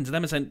and speaking to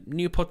them and saying,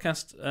 new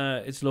podcast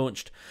is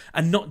launched,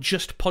 and not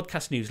just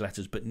podcast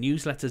newsletters, but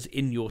newsletters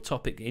in your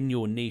topic, in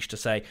your niche, to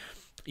say,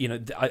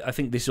 I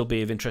think this will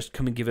be of interest.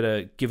 Come and give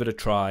it a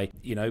try.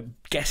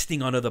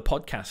 Guesting on other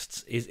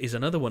podcasts is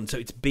another one. So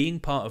it's being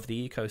part of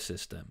the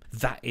ecosystem.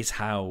 That is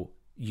how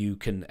you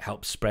can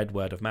help spread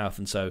word of mouth.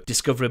 And so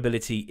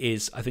discoverability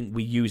is, I think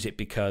we use it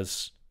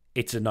because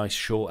it's a nice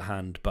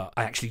shorthand, but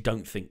I actually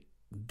don't think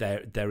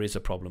there is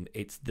a problem.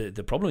 It's the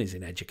problem is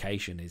in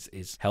education,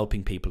 is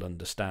helping people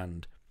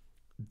understand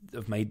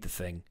I've made the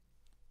thing.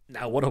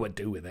 Now what do I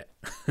do with it?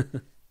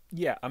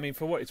 Yeah, I mean,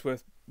 for what it's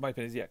worth, my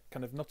opinion is,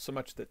 kind of not so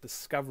much that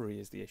discovery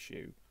is the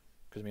issue,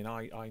 because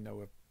I know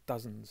of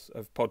dozens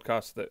of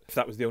podcasts that if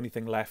that was the only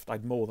thing left,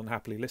 I'd more than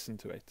happily listen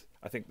to it.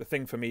 I think the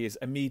thing for me is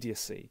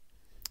immediacy.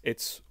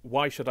 It's,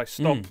 why should I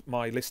stop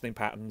my listening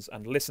patterns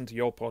and listen to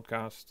your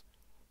podcast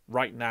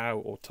right now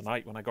or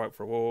tonight when I go out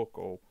for a walk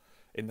or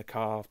in the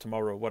car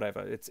tomorrow or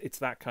whatever. It's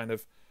that kind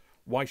of,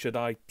 why should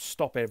I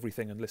stop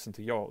everything and listen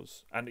to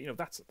yours? And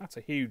that's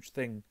a huge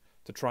thing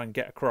to try and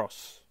get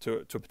across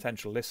to a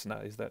potential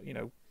listener, is that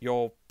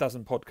your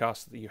dozen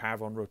podcasts that you have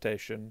on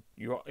rotation,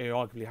 you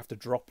arguably have to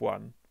drop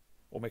one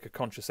or make a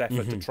conscious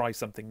effort to try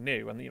something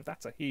new, and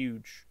that's a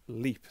huge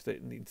leap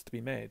that needs to be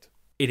made.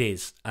 It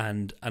is,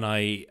 and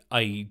I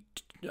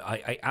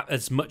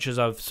as much as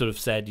I've sort of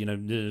said,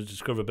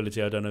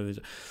 discoverability, I don't know,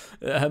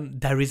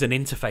 there is an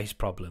interface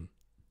problem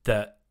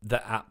that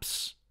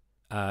apps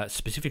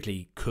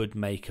specifically could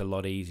make a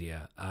lot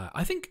easier.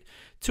 I think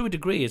to a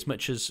degree, as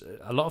much as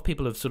a lot of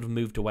people have sort of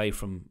moved away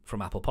from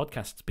Apple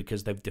Podcasts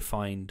because they've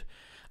defined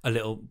a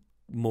little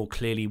more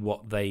clearly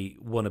what they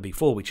want to be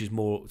for, which is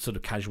more sort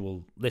of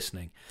casual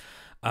listening.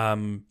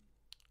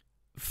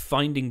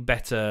 Finding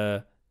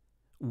better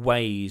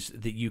ways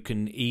that you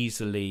can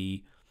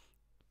easily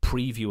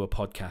preview a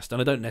podcast,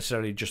 and I don't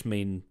necessarily just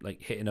mean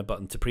like hitting a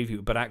button to preview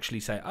it, but actually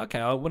say, okay,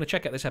 I want to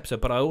check out this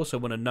episode, but I also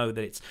want to know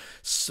that it's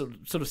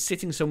sort of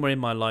sitting somewhere in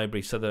my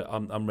library so that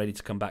I'm ready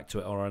to come back to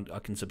it, or I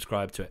can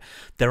subscribe to it.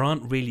 There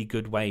aren't really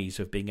good ways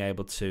of being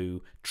able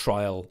to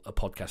trial a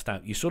podcast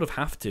out. You sort of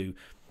have to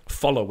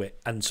follow it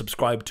and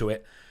subscribe to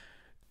it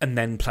and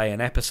then play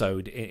an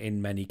episode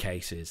in many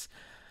cases.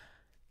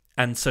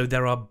 And so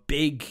there are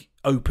big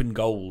open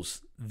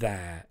goals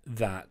there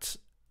that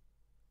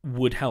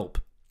would help.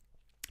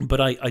 But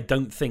I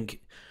don't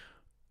think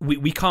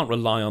we can't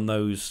rely on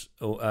those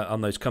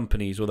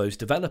companies or those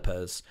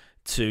developers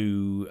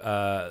to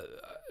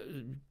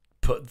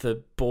put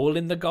the ball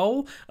in the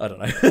goal. I don't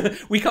know.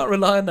 We can't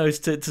rely on those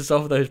to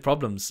solve those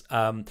problems.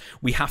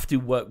 We have to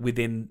work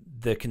within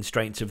the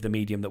constraints of the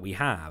medium that we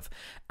have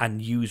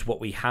and use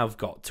what we have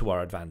got to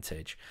our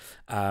advantage.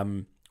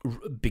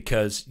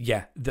 Because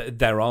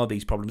there are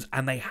these problems,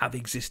 and they have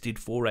existed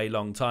for a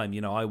long time.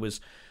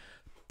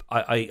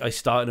 I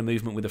started a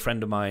movement with a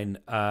friend of mine,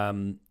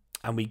 and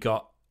we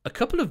got a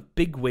couple of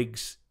big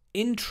wigs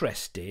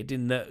interested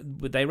in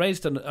that they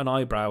raised an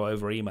eyebrow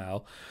over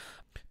email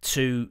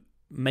to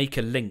make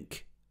a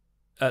link.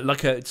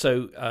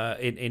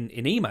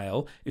 In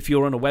email, if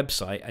you're on a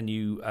website and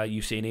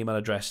you see an email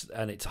address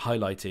and it's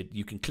highlighted,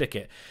 you can click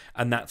it,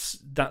 and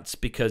that's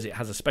because it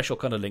has a special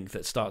kind of link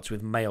that starts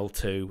with mail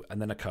to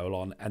and then a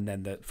colon and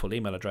then the full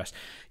email address.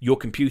 Your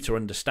computer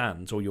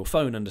understands, or your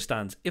phone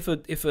understands, if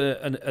a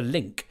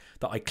link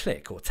that I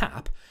click or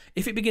tap,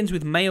 if it begins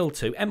with mail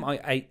to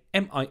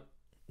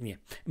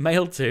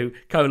mail to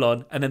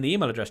colon and then the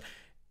email address,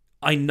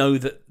 I know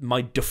that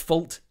my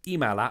default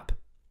email app,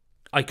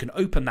 I can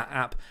open that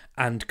app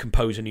and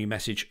compose a new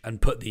message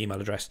and put the email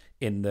address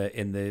in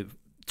the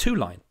to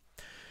line.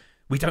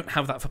 We don't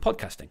have that for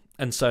podcasting.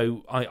 And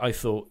so I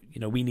thought,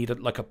 we need a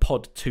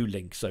pod to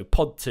link. So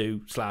pod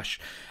to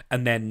 /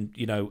 and then,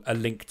 a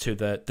link to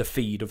the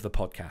feed of the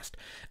podcast.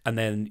 And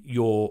then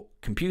your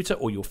computer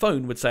or your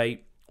phone would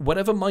say,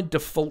 whatever my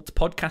default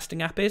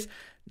podcasting app is,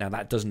 now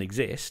that doesn't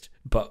exist,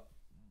 but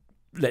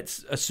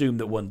let's assume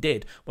that one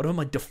did. Whatever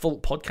my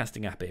default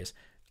podcasting app is,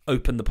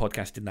 open the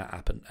podcast in that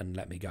app and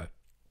let me go.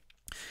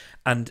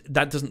 And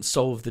that doesn't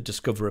solve the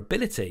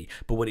discoverability,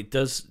 but what it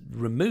does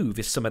remove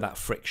is some of that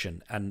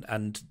friction,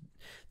 and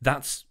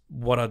that's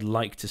what I'd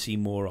like to see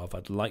more of.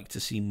 I'd like to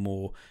see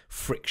more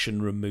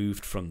friction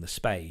removed from the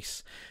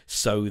space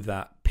so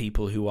that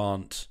people who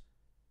aren't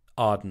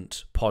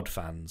ardent pod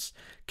fans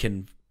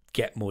can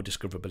get more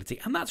discoverability.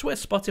 And that's where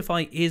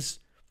Spotify is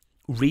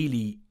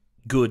really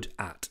good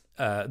at.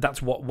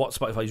 That's what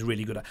Spotify is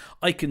really good at.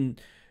 I can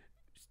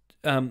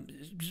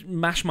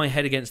mash my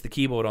head against the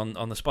keyboard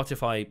on the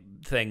Spotify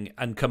thing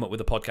and come up with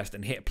a podcast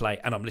and hit play,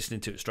 and I'm listening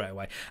to it straight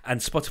away. And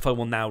Spotify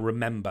will now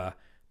remember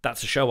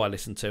that's a show I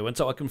listen to, and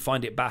so I can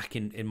find it back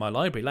in my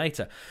library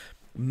later.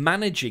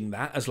 Managing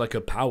that as like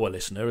a power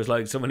listener, as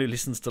like someone who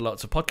listens to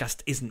lots of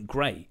podcasts, isn't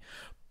great.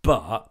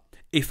 But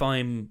if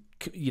I'm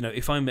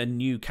a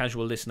new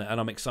casual listener and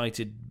I'm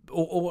excited,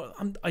 or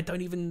I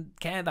don't even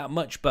care that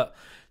much, but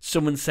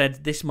someone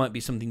said this might be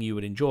something you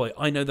would enjoy,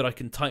 I know that I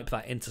can type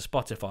that into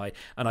Spotify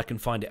and I can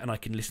find it and I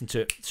can listen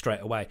to it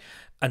straight away.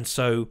 And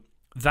so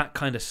that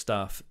kind of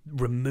stuff,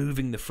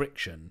 removing the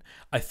friction,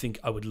 I think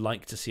I would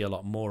like to see a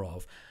lot more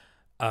of.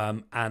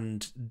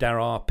 And there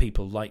are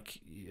people like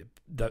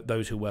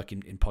those who work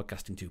in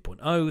Podcasting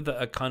 2.0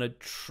 that are kind of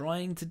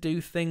trying to do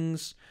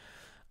things.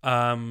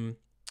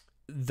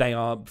 They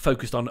are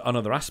focused on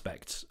other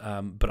aspects,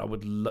 but I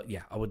would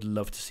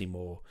love to see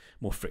more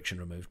friction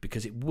removed,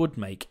 because it would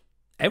make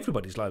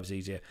everybody's lives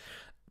easier,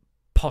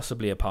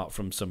 possibly apart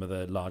from some of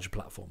the larger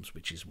platforms,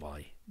 which is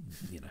why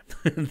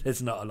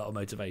there's not a lot of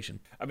motivation.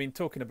 I mean,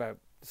 talking about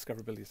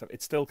discoverability stuff,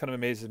 it still kind of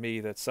amazes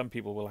me that some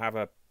people will have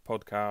a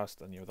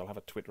podcast and they'll have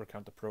a Twitter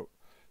account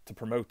to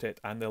promote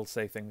it, and they'll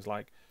say things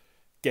like,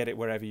 "Get it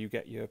wherever you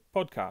get your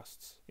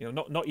podcasts."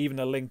 Not even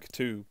a link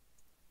to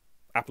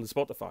Apple and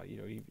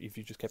Spotify. If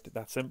you just kept it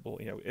that simple,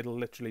 it'll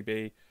literally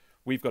be,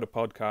 we've got a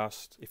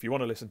podcast. If you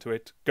want to listen to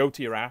it, go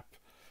to your app,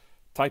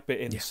 type it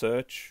in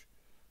search,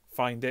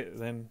 find it,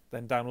 then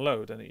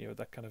download, and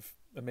that kind of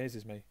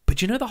amazes me. But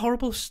the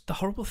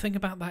horrible thing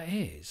about that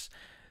is,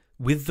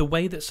 with the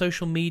way that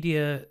social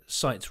media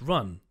sites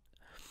run,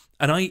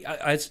 and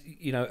as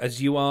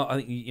you are, I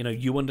think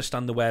you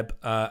understand the web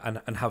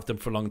and have done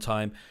for a long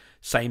time.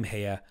 Same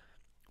here.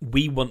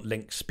 We want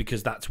links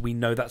because we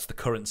know that's the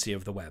currency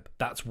of the web.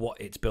 That's what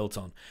it's built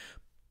on.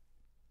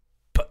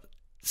 But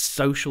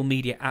social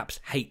media apps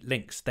hate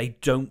links. They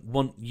don't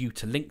want you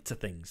to link to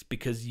things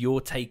because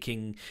you're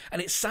taking, and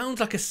it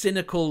sounds like a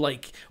cynical,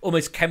 like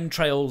almost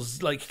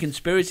chemtrails, like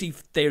conspiracy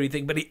theory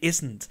thing, but it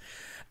isn't.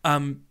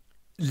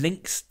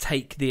 Links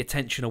take the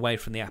attention away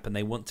from the app, and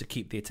they want to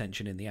keep the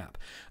attention in the app.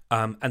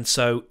 And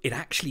so it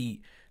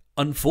actually,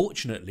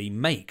 unfortunately,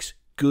 makes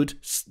good,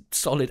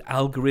 solid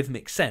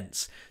algorithmic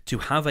sense to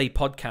have a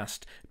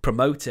podcast,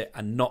 promote it,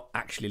 and not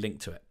actually link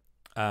to it,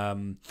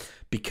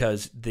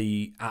 because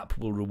the app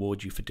will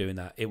reward you for doing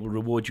that. It will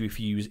reward you if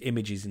you use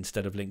images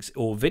instead of links,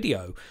 or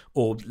video,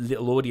 or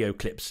little audio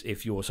clips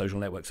if your social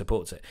network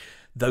supports it.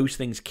 Those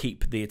things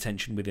keep the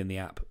attention within the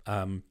app.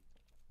 And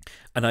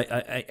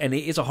it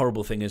is a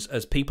horrible thing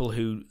as people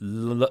who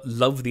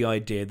love the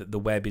idea that the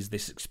web is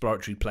this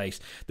exploratory place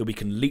that we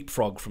can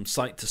leapfrog from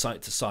site to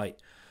site to site,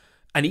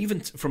 and even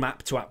from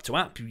app to app to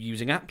app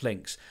using app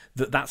links,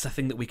 that's a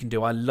thing that we can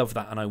do. I love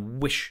that, and I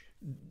wish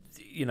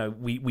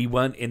we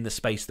weren't in the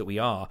space that we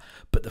are.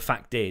 But the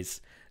fact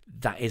is,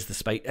 that is the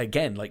space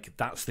again. Like,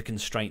 that's the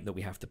constraint that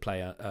we have to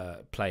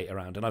play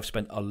around. And I've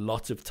spent a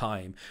lot of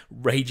time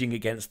raging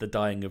against the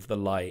dying of the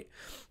light,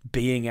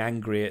 being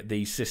angry at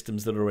these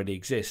systems that already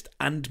exist,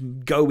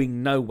 and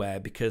going nowhere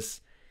because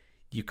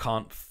you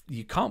can't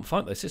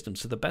fight those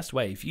systems. So the best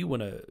way, if you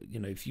want to,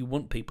 if you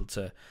want people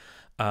to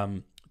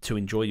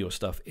enjoy your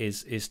stuff,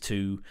 is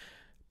to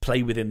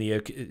play within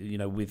the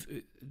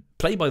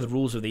play by the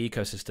rules of the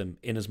ecosystem,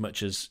 in as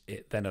much as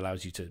it then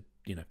allows you to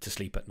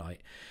sleep at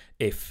night.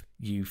 If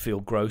you feel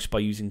gross by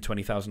using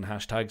 20,000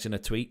 hashtags in a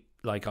tweet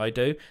like I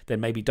do, then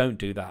maybe don't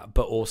do that,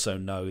 but also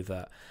know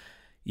that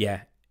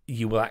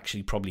you will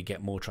actually probably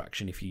get more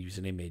traction if you use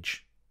an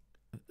image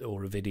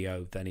or a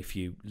video than if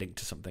you link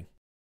to something.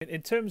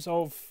 In terms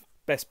of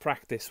best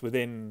practice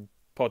within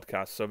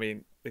podcasts, I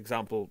mean,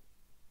 example,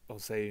 I'll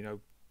say,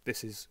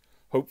 this is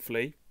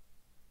hopefully,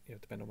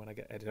 depending on when I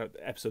get edited,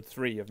 episode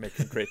 3 of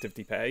Making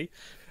Creativity Pay.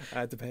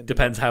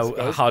 Depends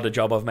how hard a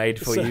job I've made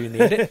for you in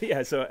the edit.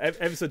 Yeah, so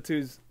episode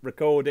 2's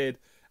recorded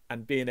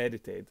and being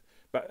edited.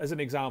 But as an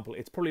example,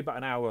 it's probably about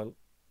an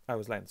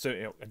hour's length.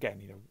 So,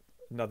 again,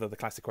 another of the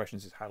classic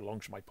questions is how long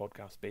should my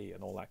podcast be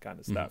and all that kind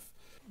of stuff.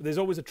 There's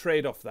always a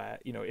trade-off there.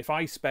 If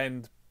I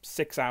spend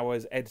 6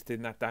 hours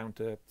editing that down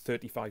to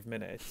 35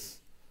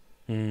 minutes,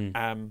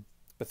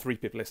 but 3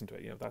 people listen to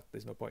it,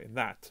 there's no point in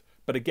that.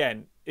 But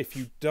again, if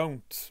you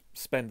don't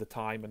spend the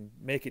time and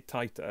make it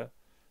tighter,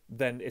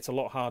 then it's a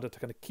lot harder to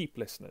kind of keep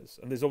listeners.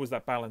 And there's always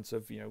that balance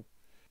of,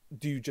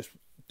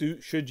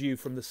 should you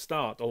from the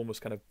start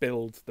almost kind of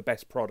build the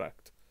best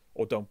product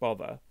or don't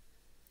bother?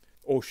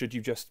 Or should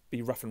you just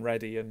be rough and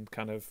ready and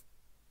kind of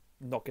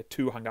not get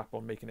too hung up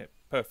on making it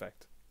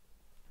perfect?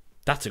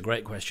 That's a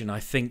great question.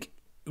 I think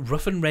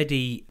rough and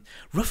ready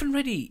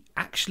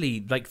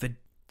actually, like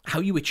how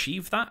you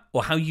achieve that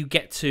or how you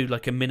get to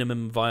like a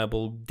minimum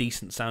viable,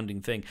 decent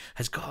sounding thing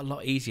has got a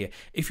lot easier.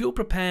 If you're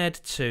prepared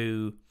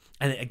to,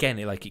 and again,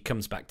 it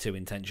comes back to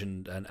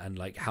intention and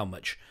like how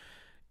much,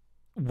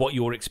 what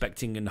you're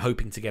expecting and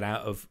hoping to get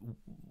out of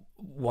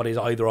what is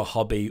either a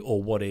hobby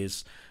or what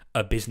is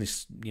a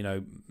business,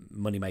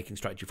 money-making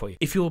strategy for you.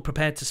 If you're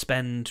prepared to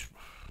spend,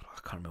 I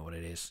can't remember what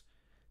it is,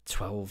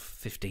 $12,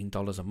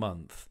 $15 a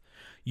month,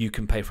 you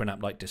can pay for an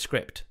app like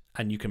Descript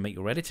and you can make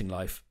your editing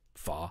life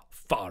far,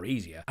 far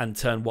easier and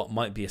turn what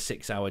might be a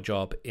 6-hour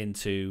job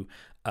into,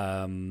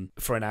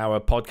 for an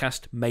hour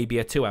podcast, maybe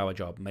a 2-hour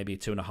job, maybe a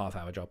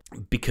 2.5-hour job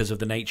because of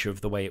the nature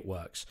of the way it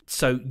works.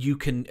 So you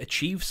can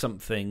achieve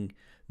something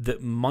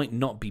that might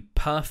not be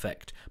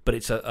perfect, but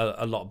it's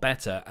a lot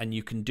better, and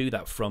you can do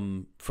that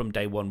from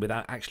day one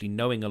without actually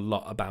knowing a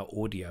lot about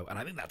audio. And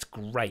I think that's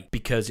great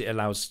because it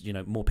allows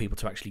more people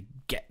to actually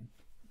get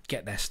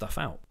their stuff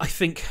out. I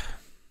think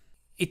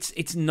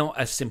it's not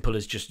as simple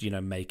as just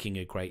making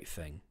a great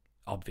thing.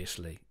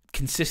 Obviously,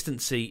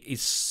 consistency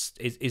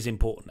is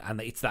important,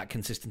 and it's that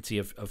consistency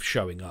of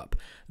showing up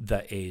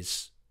that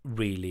is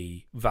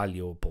really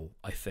valuable,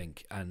 I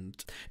think.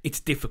 And it's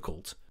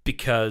difficult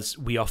because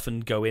we often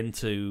go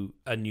into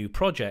a new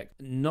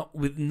project not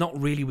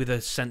really with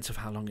a sense of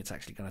how long it's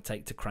actually going to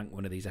take to crank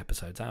one of these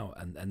episodes out,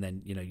 and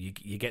then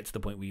you get to the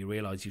point where you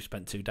realize you've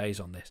spent 2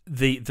 days on this.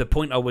 The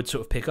point I would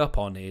sort of pick up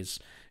on is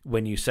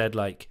when you said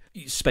like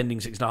spending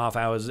 6.5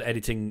 hours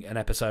editing an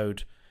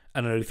episode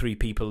and only 3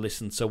 people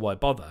listen, so why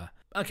bother?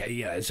 Okay,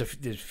 yeah, there's a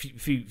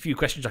few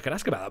questions I could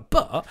ask about that,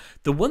 but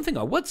the one thing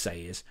I would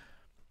say is,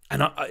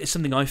 and it's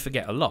something I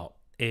forget a lot,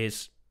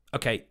 is,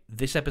 okay,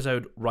 this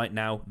episode right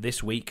now,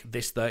 this week,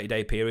 this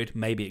 30-day period,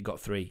 maybe it got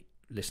 3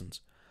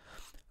 listens.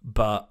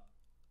 But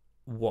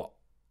what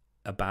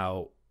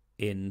about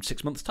in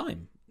 6 months'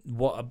 time?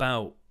 What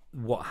about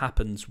what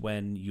happens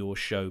when your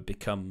show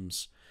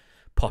becomes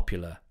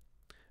popular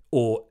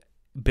or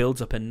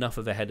builds up enough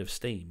of a head of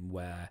steam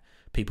where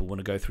people want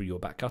to go through your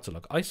back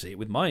catalogue? I see it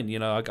with mine.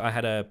 I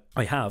have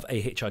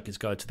a Hitchhiker's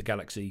Guide to the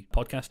Galaxy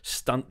podcast.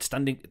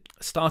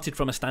 Started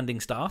from a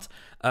standing start.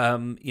 I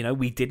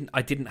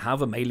didn't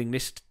have a mailing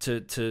list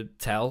to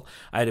tell.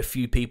 I had a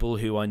few people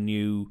who I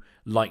knew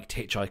liked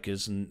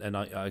hitchhikers, and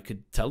I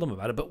could tell them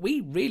about it. But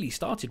we really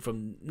started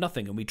from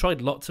nothing, and we tried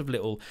lots of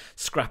little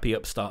scrappy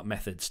upstart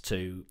methods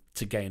to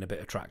gain a bit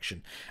of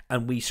traction.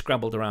 And we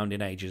scrabbled around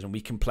in ages, and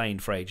we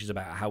complained for ages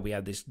about how we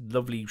had this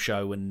lovely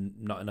show and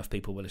not enough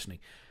people were listening.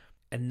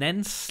 And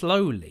then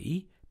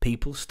slowly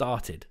people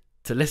started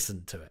to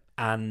listen to it.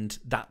 And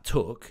that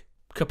took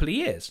a couple of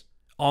years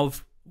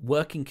of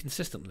working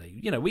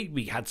consistently.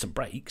 We had some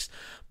breaks,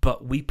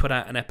 but we put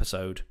out an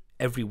episode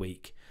every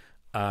week.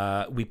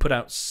 We put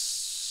out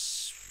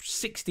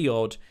 60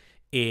 odd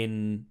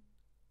in,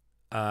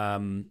 I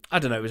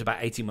don't know, it was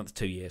about 18 months,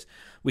 2 years,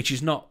 which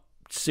is not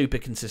super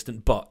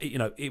consistent, but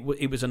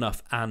it was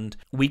enough. And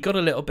we got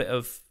a little bit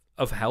of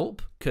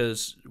help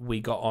because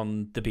we got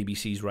on the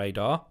BBC's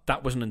radar.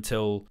 That wasn't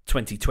until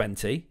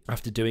 2020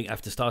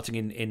 after starting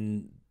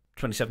in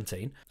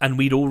 2017, and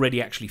we'd already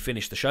actually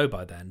finished the show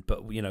by then,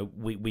 but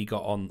we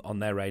got on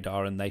their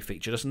radar and they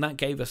featured us, and that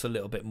gave us a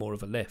little bit more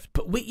of a lift.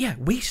 But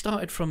we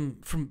started from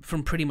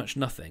pretty much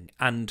nothing,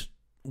 and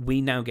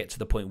we now get to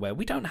the point where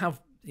we don't have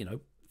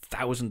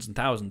thousands and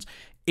thousands.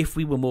 If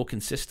we were more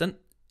consistent,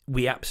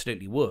 we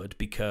absolutely would,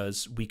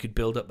 because we could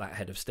build up that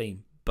head of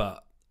steam,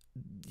 but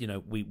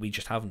we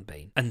just haven't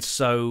been. And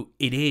so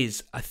it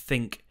is, I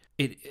think,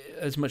 it,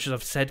 as much as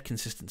I've said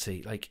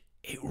consistency, like,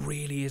 it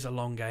really is a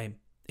long game.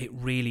 It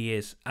really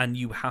is. And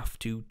you have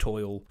to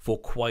toil for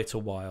quite a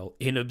while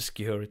in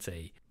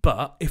obscurity.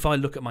 But if I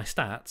look at my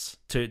stats,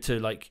 to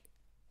like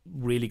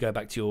really go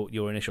back to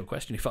your initial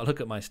question, if I look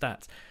at my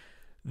stats,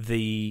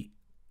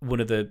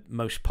 one of the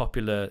most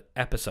popular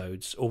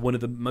episodes, or one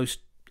of the most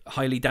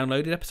highly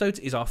downloaded episodes,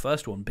 is our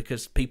first one,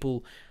 because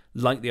people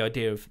like the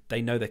idea of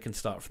they know they can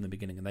start from the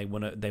beginning, and they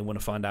want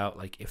to find out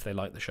like if they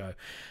like the show.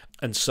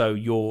 And so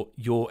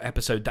your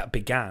episode that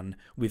began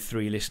with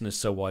 3 listeners,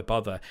 so why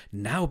bother,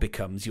 now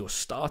becomes your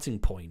starting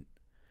point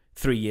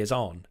 3 years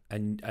on,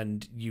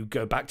 and you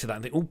go back to that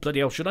and think, oh bloody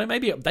hell, should I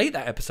maybe update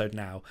that episode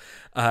now?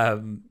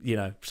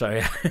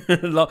 So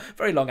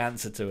very long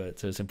answer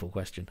to a simple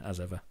question, as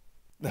ever.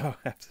 No,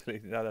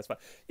 absolutely, no, that's fine.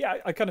 Yeah,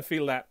 I kind of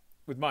feel that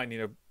with mine.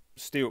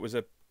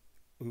 Stuart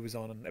who was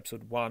on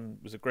episode 1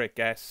 was a great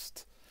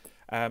guest.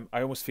 I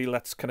almost feel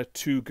that's kind of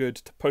too good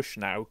to push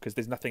now because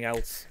there's nothing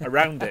else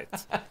around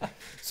it.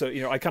 So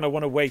I kind of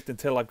want to wait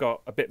until I've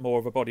got a bit more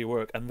of a body of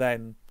work and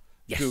then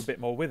do a bit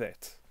more with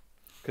it.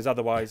 Because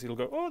otherwise it'll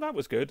go, oh, that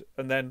was good,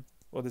 and then,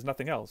 well, there's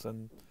nothing else,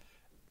 and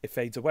it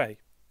fades away.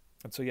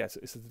 And so, yes,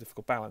 it's a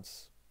difficult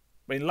balance.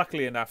 I mean,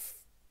 luckily enough,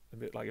 a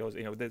bit like yours,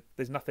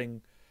 there's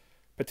nothing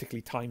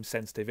particularly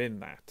time-sensitive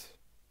in that.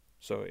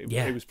 So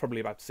it was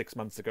probably about 6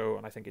 months ago,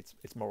 and I think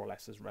it's more or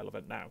less as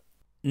relevant now.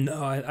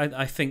 No,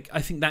 I think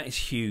that is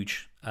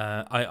huge.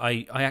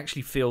 I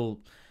actually feel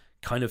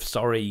kind of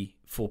sorry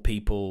for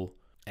people,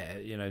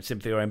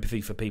 sympathy or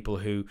empathy for people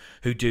who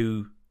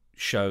do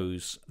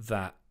shows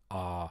that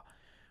are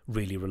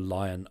really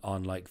reliant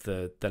on like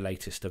the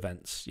latest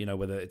events,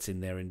 whether it's in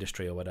their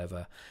industry or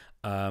whatever,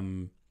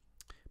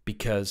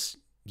 because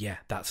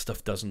that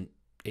stuff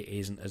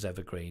isn't as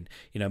evergreen.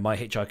 My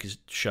Hitchhiker's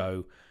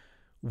show,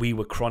 we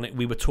were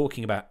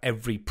talking about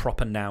every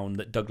proper noun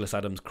that Douglas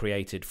Adams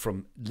created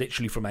from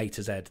A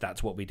to Z.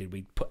 That's what we did.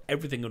 We put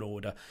everything in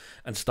order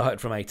and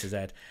started from A to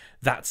Z.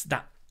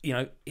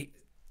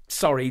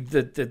 Sorry,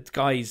 the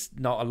guy's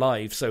not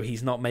alive, so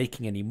he's not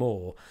making any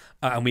more.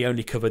 And we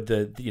only covered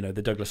the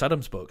Douglas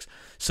Adams books.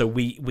 So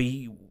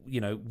we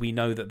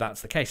know that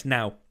that's the case.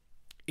 Now,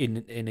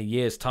 in a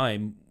year's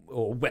time,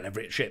 or whenever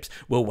it ships,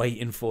 we're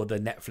waiting for the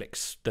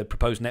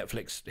proposed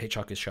Netflix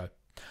Hitchhiker's show.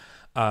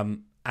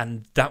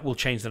 And that will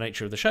change the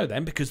nature of the show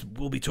then, because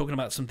we'll be talking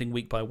about something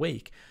week by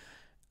week.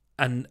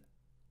 And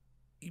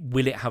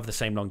will it have the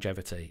same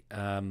longevity?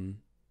 And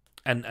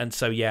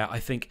so, I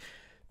think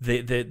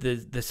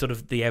the sort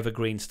of the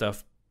evergreen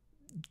stuff,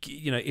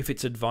 if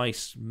it's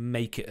advice,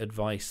 make it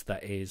advice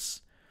that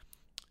is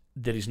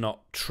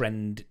not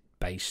trend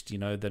based,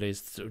 that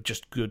is sort of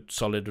just good,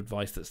 solid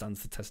advice that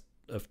stands the test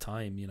of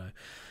time.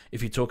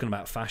 If you're talking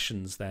about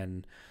fashions,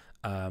 then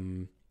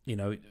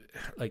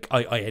like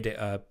I edit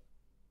a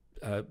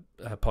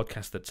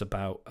podcast that's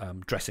about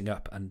dressing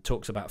up and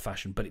talks about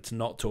fashion, but it's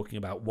not talking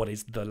about what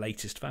is the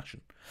latest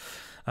fashion,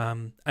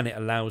 and it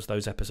allows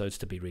those episodes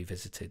to be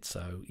revisited.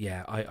 So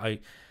I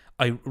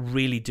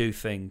really do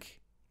think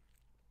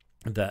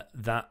that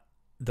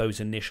those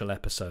initial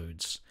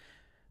episodes,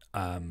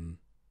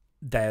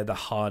 they're the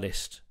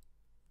hardest.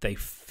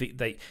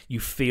 You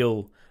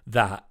feel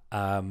that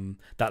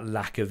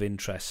lack of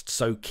interest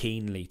so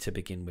keenly to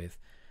begin with,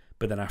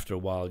 but then after a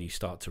while you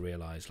start to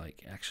realize,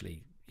 like,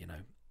 actually,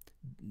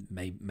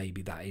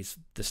 maybe that is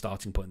the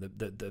starting point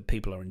that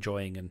people are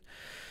enjoying, and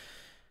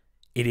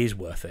it is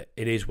worth it.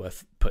 It is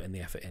worth putting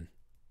the effort in.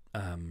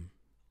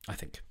 I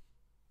think,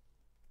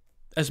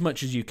 as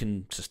much as you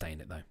can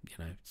sustain it, though,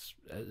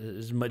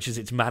 as much as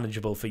it's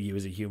manageable for you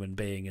as a human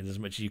being, and as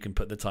much as you can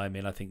put the time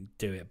in, I think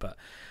do it. But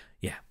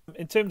yeah,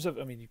 in terms of,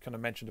 you kind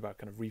of mentioned about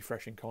kind of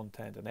refreshing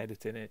content and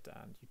editing it,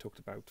 and you talked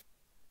about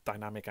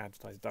dynamic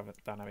advertising,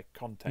 dynamic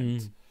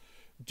content.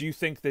 Do you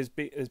think there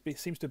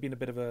seems to have been a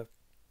bit of a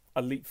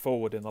leap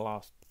forward in the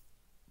last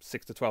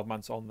 6 to 12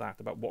 months on that,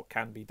 about what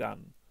can be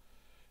done?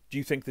 Do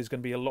you think there's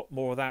going to be a lot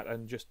more of that,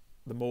 and just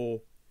the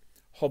more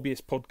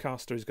hobbyist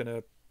podcaster is going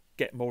to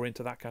get more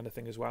into that kind of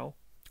thing as well?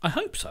 I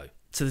hope so.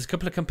 So there's a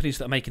couple of companies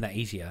that are making that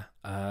easier.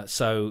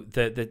 So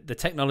the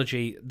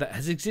technology that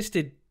has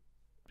existed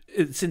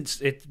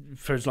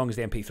for as long as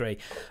the MP3,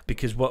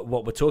 because what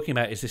we're talking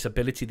about is this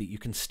ability that you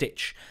can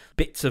stitch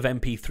bits of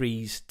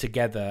MP3s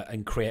together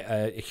and create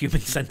a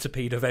human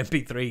centipede of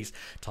MP3s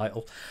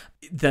title.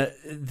 That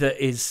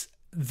is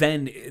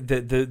then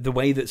the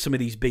way that some of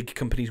these big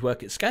companies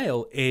work at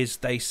scale is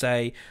they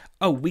say,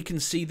 oh, we can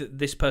see that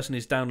this person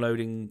is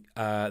downloading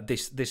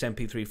this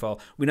MP3 file.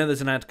 We know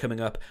there's an ad coming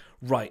up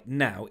right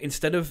now.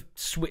 Instead of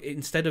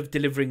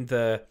delivering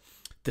the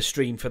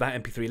stream for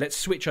that MP3, let's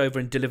switch over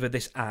and deliver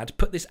this ad,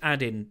 put this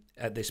ad in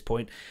at this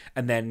point,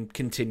 and then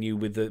continue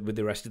with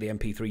the rest of the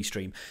MP3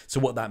 stream. So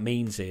what that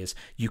means is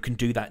you can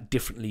do that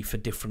differently for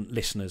different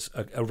listeners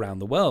around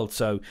the world.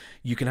 So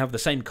you can have the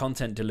same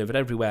content delivered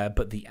everywhere,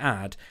 but the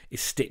ad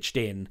is stitched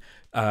in.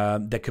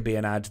 There could be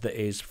an ad that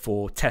is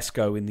for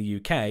Tesco in the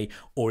UK,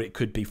 or it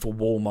could be for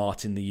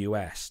Walmart in the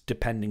US,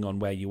 depending on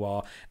where you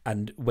are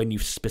and when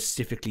you've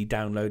specifically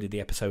downloaded the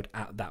episode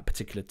at that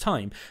particular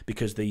time.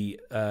 Because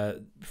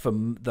for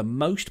the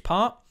most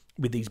part,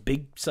 with these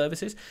big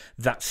services,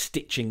 that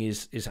stitching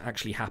is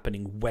actually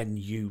happening when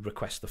you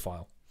request the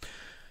file.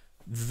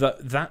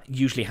 That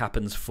usually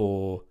happens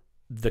for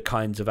the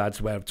kinds of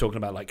ads where I'm talking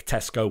about, like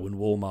Tesco and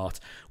Walmart,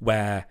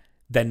 where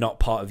they're not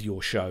part of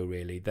your show,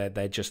 really. They're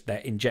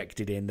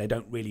injected in. They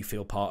don't really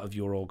feel part of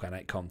your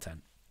organic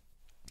content.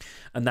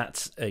 And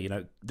that's,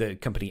 the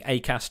company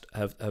Acast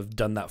have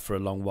done that for a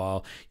long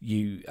while.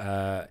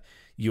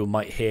 You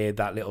might hear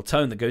that little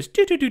tone that goes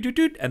do do do do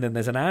do, and then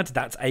there's an ad.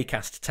 That's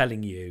Acast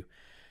telling you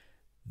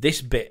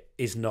this bit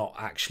is not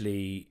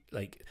actually,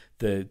 like,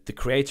 the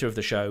creator of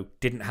the show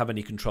didn't have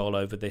any control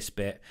over this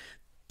bit.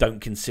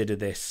 Don't consider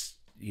this,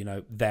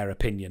 their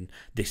opinion.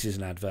 This is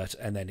an advert,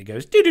 and then it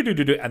goes do do do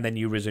do do, and then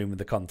you resume with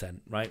the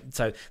content, right?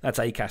 So that's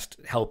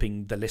Acast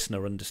helping the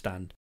listener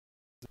understand.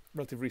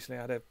 Relatively recently,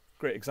 I had a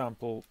great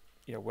example,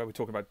 where we're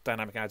talking about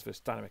dynamic ads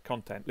versus dynamic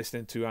content,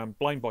 listening to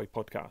Blind Boy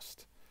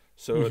podcast.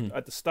 So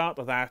at the start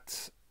of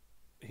that,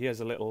 he has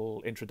a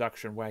little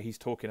introduction where he's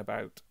talking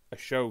about a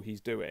show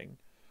he's doing,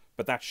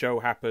 but that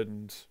show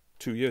happened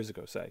 2 years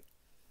ago, say.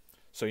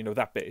 So,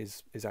 that bit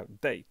is out of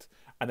date.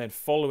 And then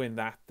following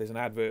that, there's an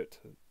advert,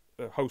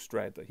 a host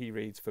read that he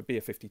reads for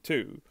Beer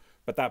 52,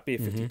 but that Beer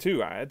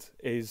 52 ad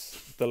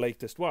is the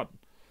latest one.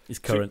 It's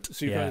current.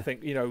 So you kind of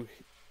think,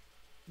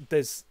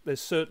 there's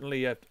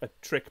certainly a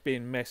trick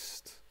being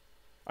missed,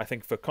 I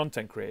think, for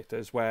content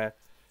creators where,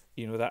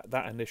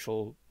 that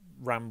initial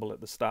ramble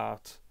at the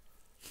start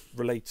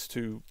relates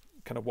to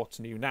kind of what's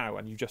new now,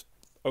 and you just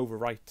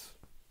overwrite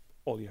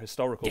all your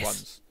historical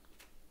ones.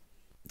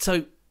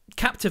 So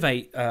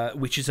Captivate,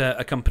 which is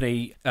a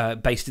company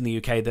based in the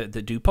UK that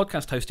do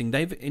podcast hosting,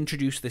 they've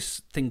introduced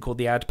this thing called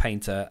the Ad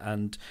Painter,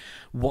 and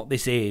what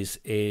this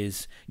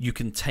is you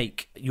can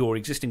take your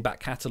existing back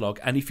catalogue,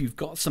 and if you've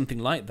got something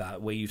like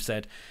that where you've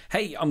said,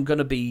 hey, I'm going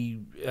to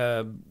be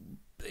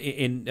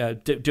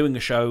doing a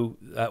show,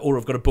 or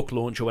I've got a book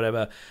launch or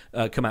whatever,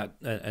 come out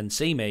and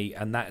see me,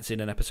 and that's in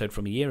an episode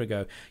from a year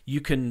ago,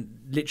 you can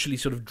literally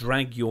sort of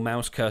drag your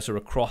mouse cursor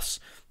across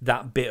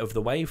that bit of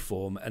the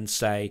waveform and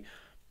say,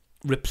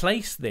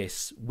 replace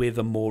this with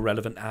a more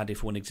relevant ad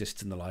if one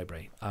exists in the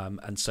library.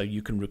 And so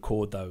you can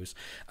record those.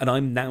 And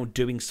I'm now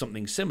doing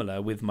something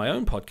similar with my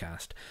own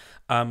podcast,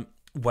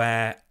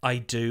 where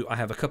I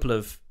have a couple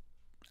of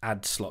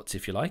ad slots,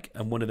 if you like,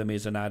 and one of them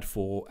is an ad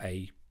for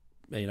a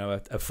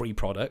free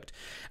product,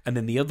 and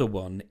then the other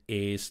one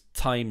is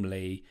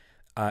timely.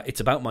 It's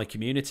about my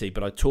community,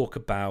 but I talk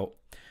about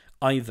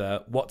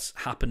either what's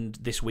happened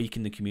this week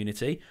in the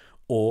community,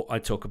 or I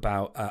talk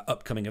about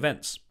upcoming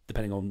events,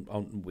 depending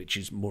on which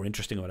is more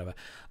interesting or whatever.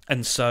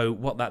 And so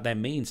what that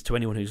then means to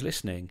anyone who's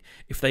listening,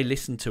 if they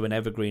listen to an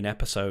evergreen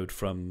episode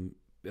from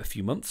a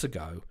few months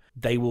ago,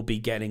 they will be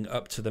getting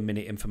up to the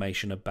minute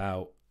information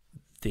about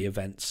the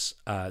events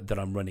that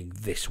I'm running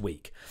this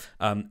week.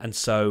 And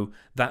so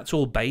that's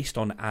all based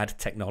on ad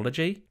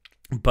technology,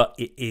 but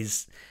it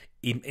is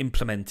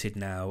implemented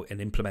now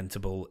and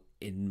implementable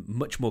in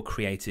much more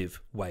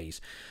creative ways.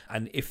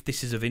 And if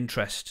this is of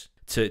interest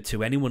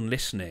to anyone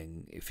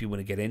listening, if you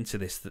want to get into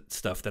this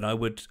stuff, then I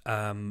would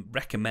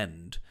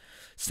recommend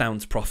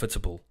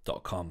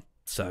soundsprofitable.com.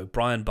 So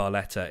Brian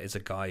Barletta is a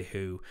guy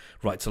who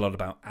writes a lot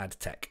about ad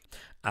tech,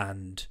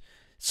 and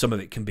some of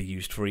it can be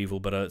used for evil,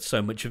 but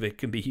so much of it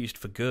can be used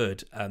for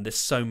good. And there's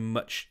so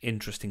much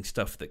interesting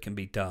stuff that can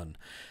be done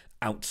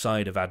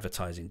outside of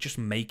advertising, just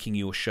making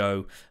your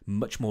show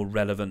much more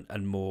relevant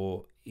and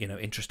more,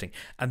 interesting.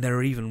 And there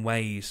are even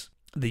ways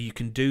that you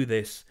can do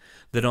this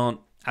that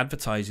aren't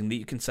advertising, that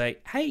you can say,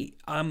 hey,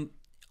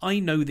 I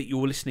know that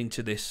you're listening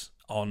to this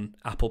on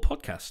Apple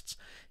Podcasts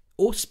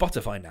or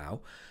Spotify now.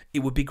 It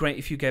would be great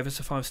if you gave us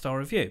a 5-star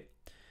review.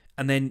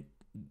 And then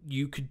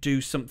you could do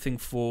something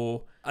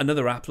for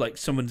another app, like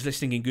someone's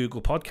listening in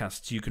Google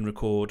Podcasts. You can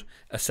record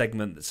a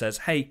segment that says,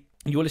 hey,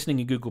 you're listening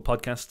in Google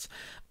Podcasts.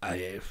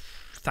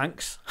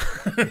 Thanks.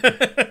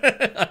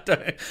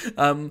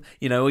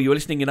 Or you're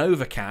listening in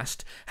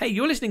Overcast. Hey,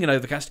 you're listening in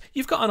Overcast.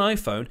 You've got an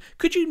iPhone.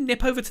 Could you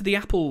nip over to the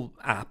Apple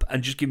app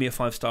and just give me a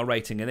 5-star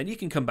rating? And then you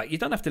can come back. You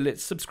don't have to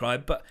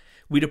subscribe, but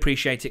we'd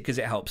appreciate it because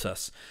it helps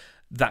us.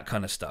 That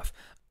kind of stuff.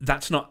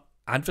 That's not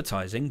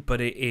advertising, but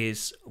it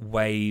is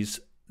ways.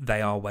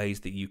 They are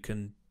ways that you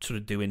can sort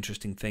of do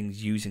interesting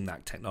things using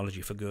that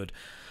technology for good.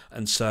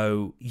 And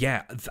so,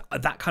 yeah,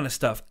 that kind of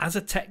stuff. As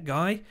a tech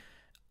guy,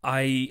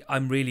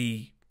 I'm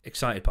really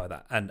excited by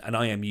that, and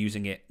I am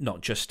using it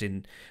not just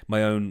in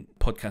my own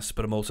podcasts,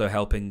 but I'm also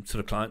helping sort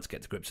of clients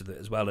get to grips with it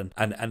as well. And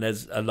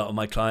as a lot of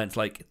my clients,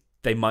 like,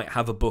 they might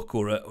have a book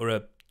or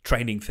a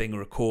training thing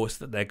or a course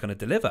that they're going to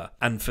deliver,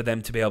 and for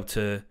them to be able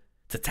to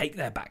take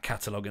their back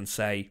catalogue and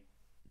say,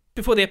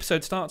 before the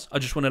episode starts, I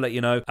just want to let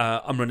you know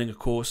I'm running a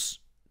course.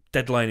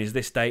 Deadline is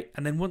this date,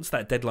 and then once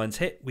that deadline's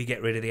hit, we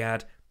get rid of the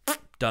ad.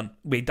 Done.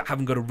 We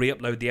haven't got to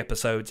re-upload the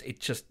episodes. It's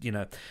just,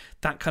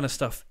 that kind of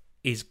stuff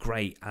is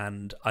great,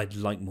 and I'd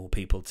like more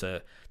people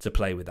to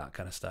play with that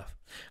kind of stuff.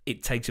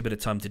 It takes a bit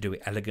of time to do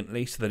it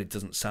elegantly so that it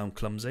doesn't sound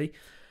clumsy,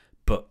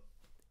 but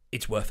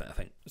it's worth it, I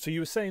think. So you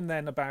were saying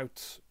then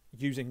about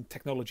using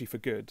technology for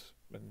good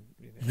and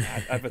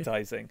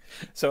advertising.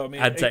 So I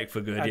mean, ad tech for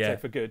good, ad tech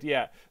for good,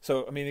 yeah.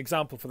 So I mean,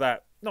 example for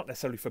that, not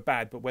necessarily for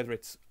bad, but whether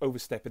it's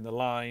overstepping the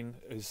line,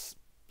 as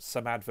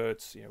some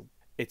adverts,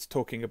 it's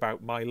talking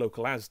about my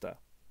local Asda,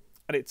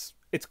 and it's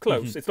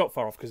close. Mm-hmm. It's not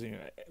far off, because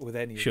with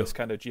any of this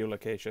kind of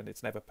geolocation,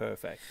 it's never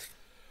perfect.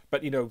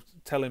 But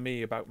telling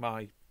me about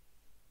my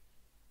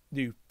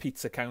new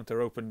pizza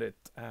counter opened at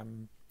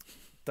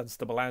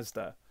Dunstable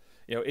Asda.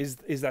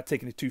 Is that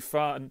taking it too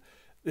far? And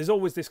there's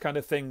always this kind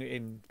of thing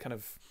in kind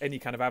of any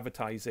kind of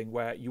advertising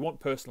where you want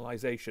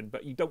personalization,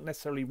 but you don't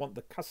necessarily want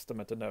the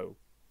customer to know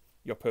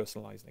you're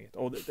personalizing it.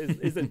 Or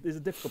there's a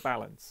difficult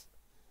balance.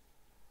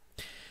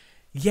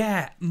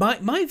 Yeah,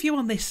 my view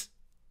on this,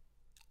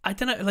 I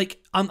don't know. Like,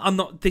 I'm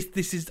not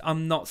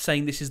I'm not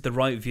saying this is the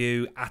right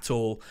view at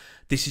all.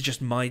 This is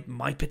just my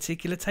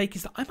particular take.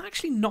 Is that I'm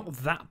actually not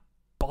that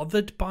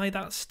bothered by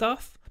that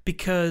stuff,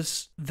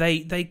 because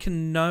they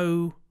can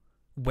know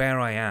where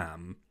I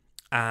am,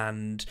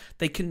 and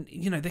they can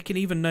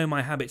even know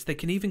my habits. They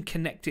can even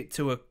connect it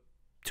to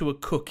a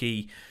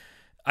cookie.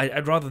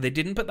 I'd rather they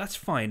didn't, but that's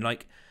fine.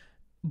 Like,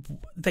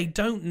 they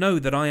don't know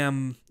that I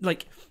am,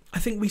 like, I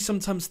think we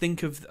sometimes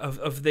think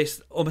of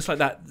this almost like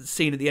that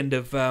scene at the end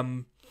of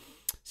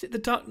is it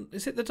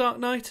the Dark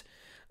Knight?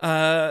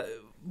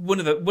 One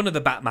of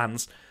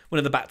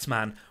the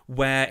Batman,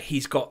 where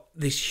he's got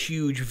this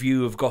huge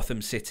view of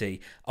Gotham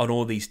City on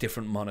all these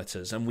different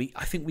monitors, and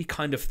I think we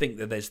kind of think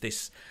that there's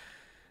this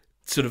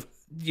sort of,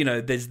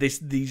 there's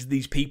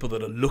these people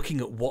that are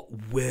looking at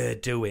what we're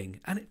doing,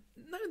 and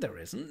no, there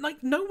isn't.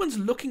 Like, no one's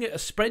looking at a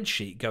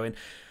spreadsheet going,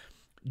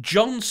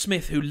 John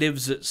Smith, who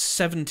lives at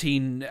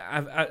 17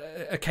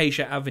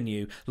 Acacia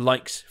Avenue,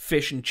 likes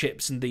fish and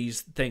chips and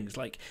these things.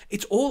 Like,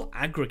 it's all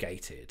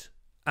aggregated.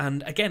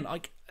 And again,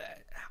 like,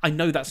 I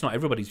know that's not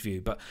everybody's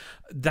view, but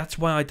that's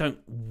why I don't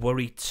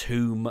worry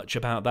too much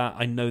about that.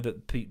 I know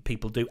that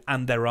people do,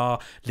 and there are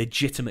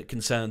legitimate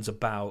concerns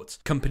about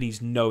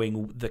companies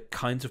knowing the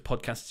kinds of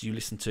podcasts you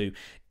listen to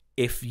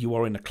if you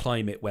are in a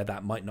climate where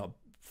that might not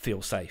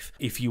feel safe.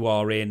 If you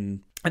are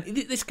in... And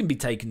this can be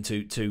taken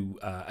to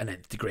an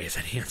nth degree, as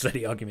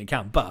any argument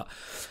can. But,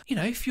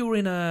 if you're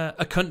in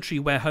a country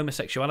where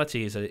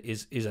homosexuality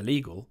is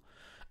illegal,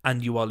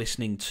 and you are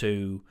listening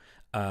to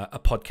a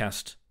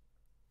podcast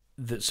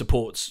that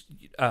supports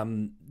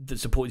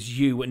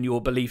you and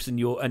your beliefs and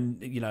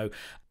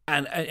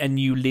and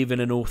you live in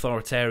an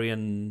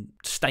authoritarian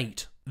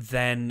state,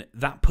 then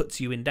that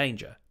puts you in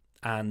danger,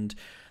 and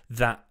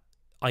that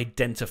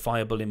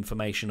identifiable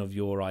information of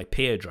your IP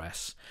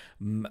address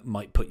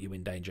might put you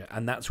in danger.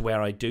 And that's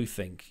where I do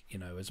think,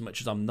 as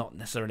much as I'm not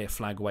necessarily a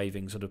flag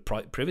waving sort of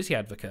privacy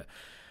advocate,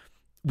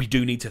 we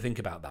do need to think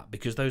about that,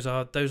 because those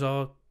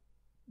are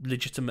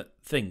legitimate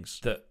things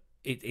that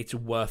it's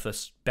worth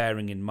us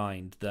bearing in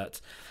mind. That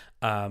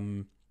I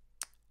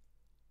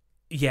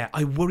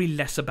worry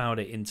less about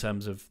it in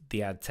terms of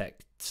the ad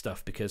tech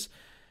stuff, because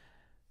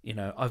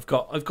I've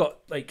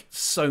got like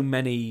so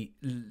many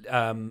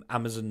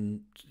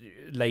Amazon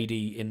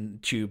lady in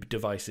tube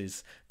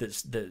devices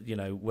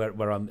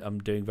where I'm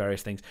doing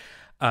various things.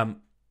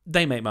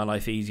 They make my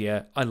life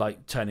easier. I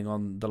like turning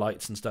on the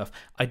lights and stuff.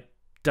 I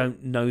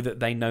don't know that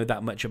they know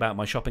that much about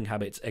my shopping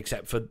habits,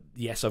 except for,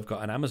 yes, I've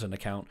got an Amazon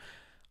account.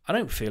 I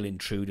don't feel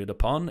intruded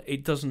upon.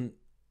 It doesn't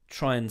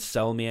try and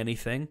sell me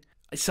anything.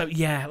 So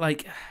yeah,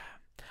 like,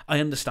 I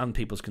understand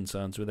people's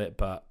concerns with it,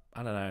 but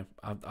I don't know.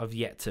 I've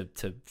yet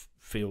to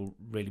feel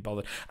really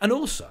bothered. And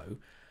also,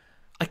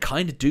 I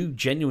kind of do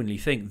genuinely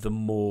think the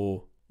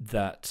more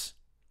that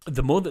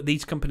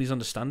these companies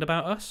understand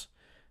about us,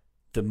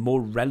 the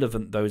more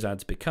relevant those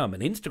ads become.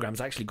 And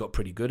Instagram's actually got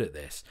pretty good at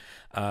this.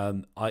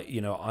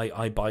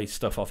 I buy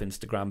stuff off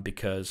Instagram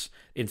because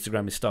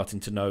Instagram is starting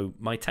to know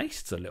my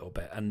tastes a little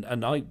bit, and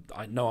I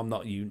know I'm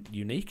not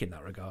unique in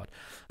that regard.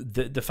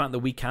 The fact that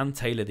we can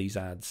tailor these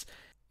ads,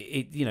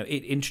 it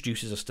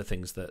introduces us to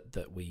things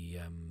that we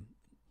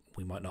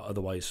might not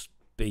otherwise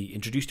be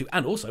introduced to.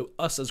 And also,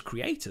 us as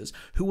creators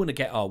who want to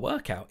get our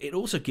work out, it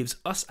also gives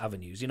us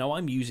avenues.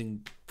 I'm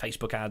using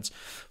Facebook ads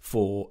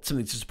for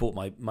something to support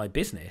my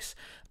business,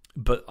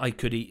 but I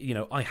could,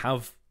 I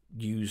have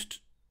used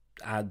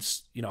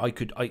ads.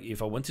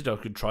 If I wanted, I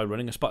could try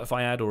running a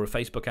Spotify ad or a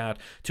Facebook ad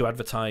to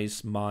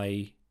advertise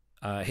my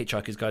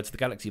Hitchhiker's Guide to the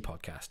Galaxy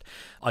podcast.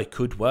 I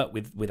could work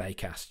with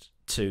Acast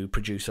to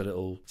produce a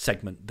little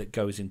segment that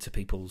goes into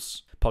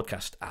people's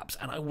podcast apps,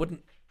 and I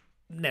wouldn't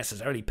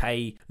necessarily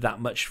pay that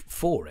much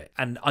for it.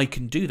 And I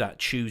can do that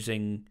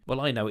choosing,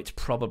 well, I know it's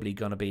probably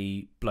going to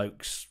be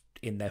blokes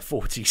in their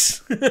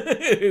 40s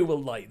who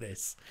will like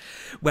this,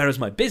 whereas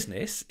my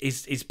business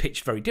is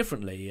pitched very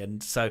differently.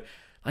 And so,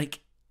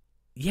 like,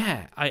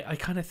 yeah, I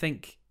kind of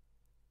think,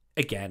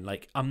 again,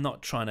 like, I'm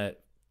not trying to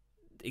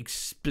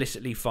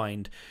explicitly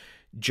find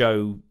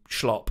Joe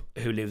Schlop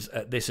who lives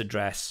at this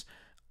address.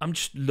 I'm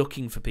just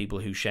looking for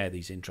people who share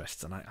these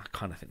interests, and I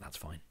kind of think that's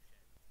fine.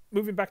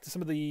 Moving back to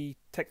some of the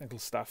technical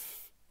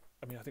stuff,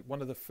 I mean, I think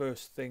one of the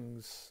first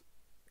things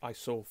I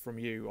saw from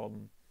you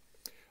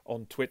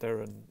on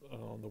Twitter and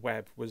on the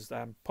web was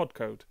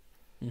Podcode.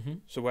 Mm-hmm.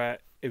 So where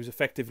it was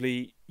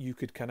effectively, you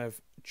could kind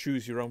of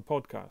choose your own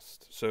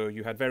podcast. So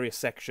you had various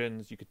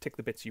sections, you could tick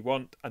the bits you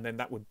want, and then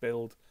that would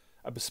build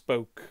a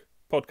bespoke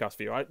podcast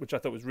for you, right? Which I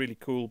thought was really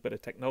cool bit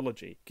of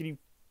technology. Can you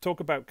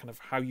talk about kind of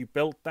how you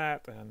built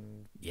that?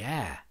 And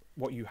yeah,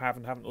 what you have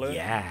and haven't learned.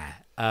 Yeah.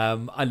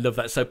 I love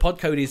that. So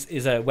Podcode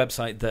is a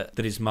website that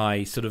is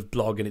my sort of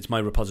blog, and it's my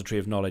repository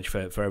of knowledge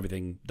for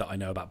everything that I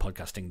know about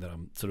podcasting that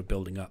I'm sort of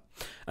building up.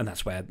 And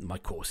that's where my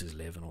courses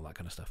live and all that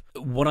kind of stuff.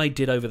 What I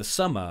did over the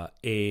summer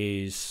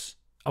is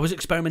I was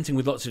experimenting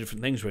with lots of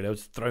different things, really. I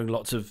was throwing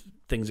lots of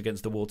things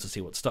against the wall to see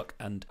what stuck.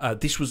 And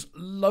this was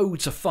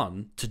loads of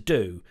fun to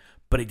do,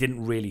 but it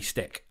didn't really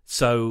stick.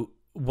 So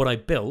what I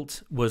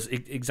built was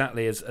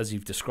exactly as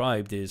you've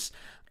described, is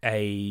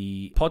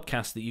a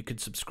podcast that you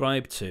could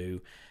subscribe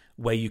to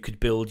where you could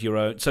build your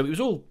own. So it was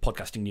all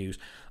podcasting news,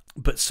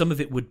 but some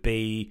of it would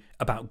be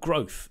about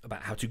growth,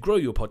 about how to grow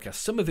your podcast.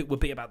 Some of it would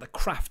be about the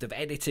craft of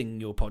editing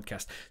your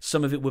podcast.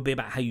 Some of it would be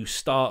about how you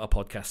start a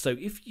podcast. So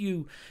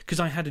because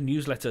I had a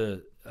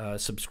newsletter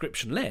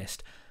subscription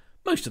list,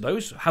 most of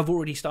those have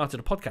already started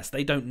a podcast.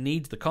 They don't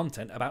need the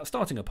content about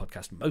starting a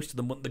podcast. Most of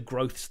them want the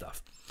growth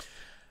stuff.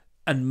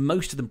 And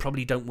most of them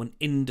probably don't want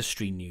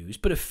industry news,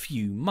 but a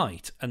few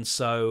might. And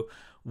so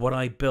what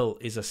I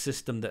built is a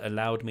system that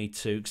allowed me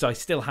to, because I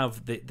still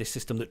have this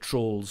system that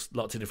trawls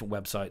lots of different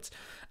websites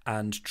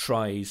and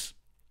tries,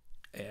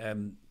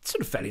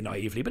 sort of fairly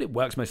naively, but it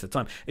works most of the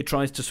time. It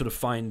tries to sort of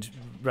find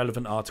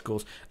relevant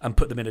articles and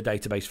put them in a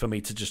database for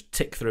me to just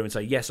tick through and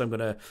say, yes, I'm going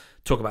to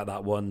talk about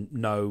that one.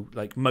 No,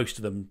 like most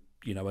of them,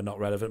 are not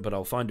relevant, but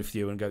I'll find a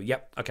few and go,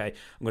 yep, okay,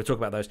 I'm going to talk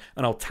about those,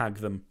 and I'll tag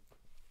them.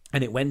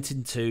 And it went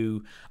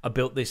into, I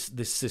built this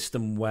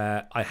system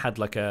where I had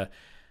like a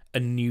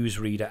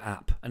newsreader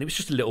app, and it was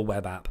just a little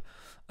web app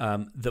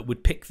that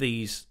would pick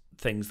these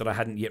things that I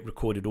hadn't yet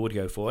recorded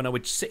audio for, and I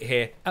would sit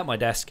here at my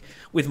desk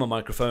with my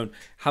microphone,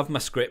 have my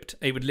script.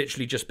 It would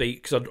literally just be,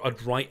 because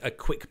I'd write a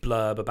quick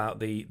blurb about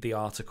the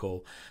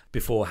article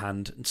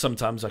beforehand, and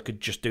sometimes I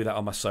could just do that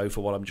on my sofa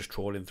while I'm just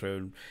trawling through,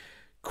 and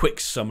quick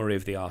summary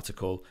of the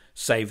article,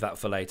 save that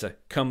for later,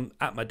 come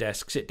at my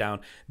desk, sit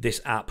down.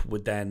 This app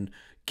would then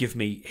give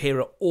me, here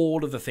are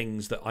all of the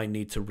things that I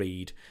need to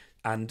read,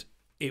 and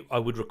I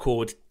would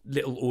record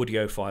little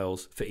audio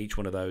files for each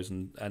one of those,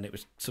 and it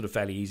was sort of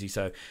fairly easy.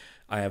 So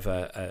I have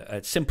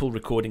a simple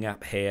recording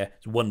app here,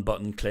 one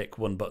button click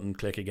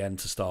again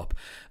to stop,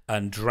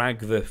 and drag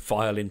the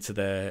file into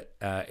the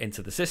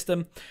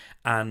system,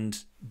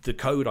 and the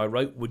code I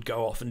wrote would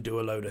go off and do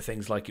a load of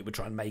things, like it would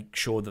try and make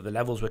sure that the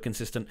levels were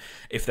consistent.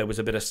 If there was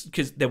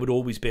because there would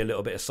always be a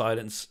little bit of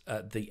silence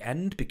at the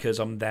end, because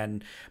I'm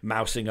then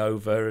mousing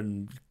over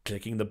and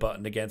clicking the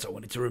button again, so I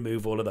wanted to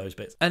remove all of those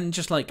bits and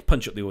just like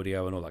punch up the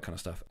audio and all that kind of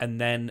stuff. And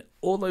then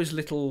all those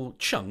little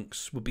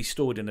chunks would be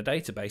stored in a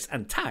database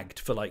and tagged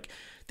for like,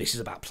 this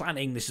is about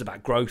planning, this is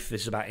about growth,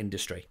 this is about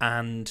industry.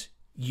 And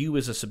you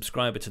as a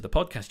subscriber to the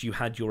podcast, you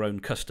had your own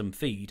custom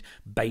feed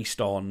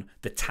based on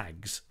the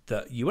tags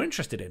that you were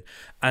interested in.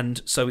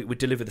 And so it would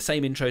deliver the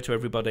same intro to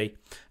everybody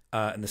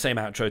and the same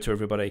outro to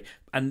everybody.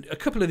 And a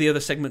couple of the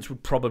other segments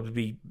would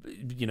probably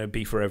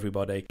be for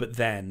everybody. But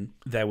then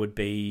there would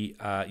be,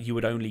 you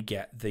would only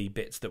get the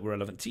bits that were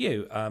relevant to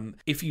you.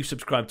 If you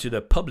subscribe to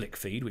the public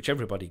feed, which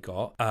everybody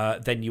got,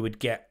 then you would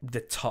get the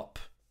top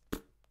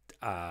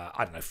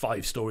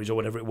 5 stories or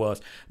whatever it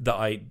was that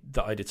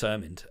I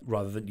determined,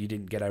 rather than you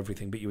didn't get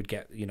everything, but you would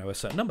get, a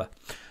certain number.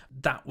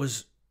 That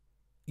was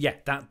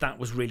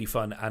really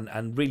fun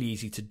and really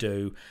easy to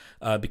do,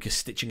 because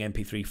stitching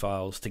MP3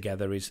 files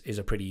together is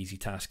a pretty easy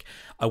task.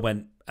 I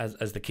went,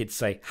 as the kids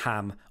say,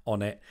 ham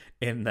on it,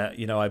 in that,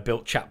 I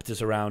built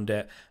chapters around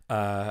it.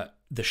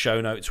 The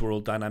show notes were all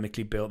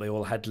dynamically built. They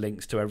all had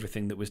links to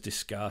everything that was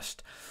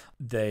discussed.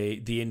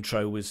 The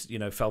intro was,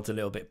 felt a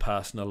little bit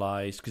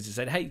personalized, because it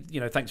said, hey,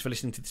 thanks for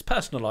listening to this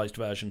personalized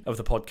version of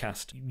the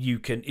podcast. You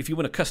can, if you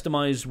want to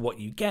customize what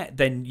you get,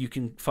 then you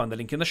can find the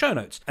link in the show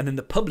notes. And then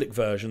the public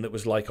version that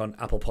was like on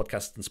Apple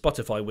Podcasts and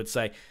Spotify would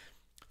say,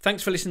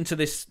 thanks for listening to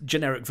this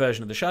generic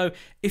version of the show.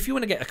 If you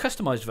want to get a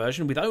customized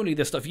version with only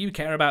the stuff you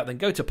care about, then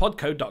go to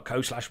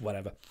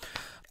podcode.co/whatever.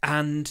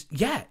 And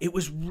yeah, it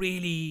was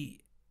really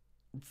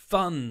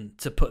fun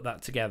to put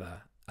that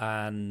together.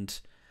 And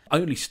I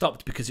only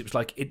stopped because it was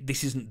like,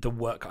 this isn't the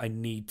work I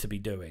need to be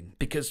doing,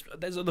 because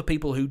there's other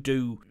people who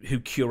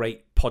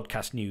curate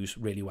podcast news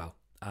really well,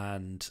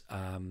 and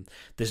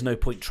there's no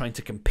point trying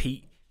to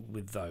compete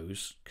with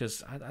those,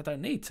 because I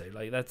don't need to.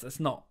 Like that's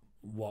not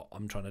what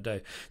I'm trying to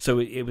do. So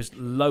it was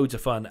loads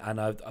of fun,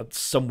 and I've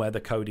somewhere the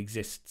code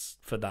exists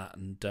for that,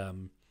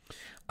 and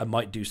I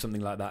might do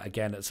something like that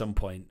again at some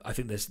point. I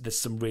think there's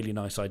some really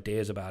nice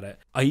ideas about it.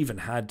 I even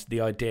had the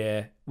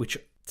idea, which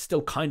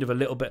still kind of a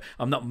little bit,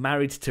 I'm not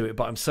married to it,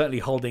 but I'm certainly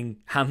holding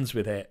hands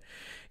with it,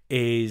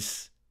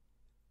 is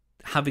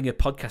having a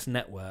podcast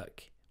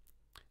network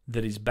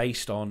that is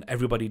based on,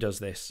 everybody does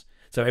this.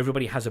 So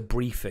everybody has a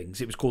briefing.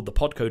 So it was called the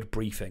Podcode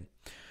briefing.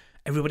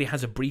 Everybody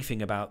has a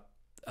briefing about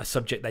a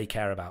subject they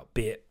care about,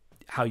 be it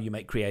how you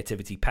make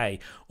creativity pay,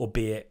 or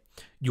be it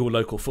your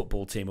local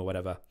football team or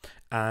whatever.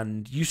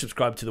 And you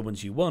subscribe to the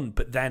ones you want,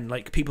 but then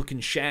like people can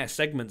share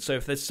segments. So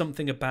if there's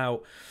something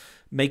about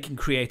making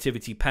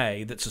creativity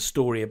pay that's a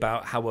story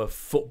about how a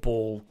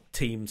football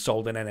team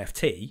sold an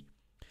NFT,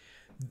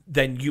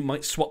 then you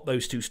might swap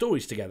those two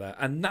stories together,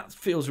 and that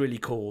feels really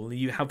cool.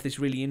 You have this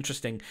really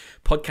interesting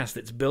podcast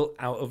that's built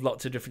out of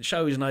lots of different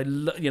shows, and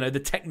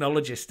the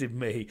technologist in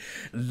me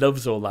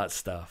loves all that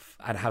stuff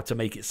and how to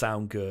make it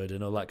sound good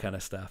and all that kind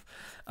of stuff.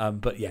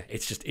 But yeah,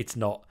 it's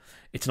not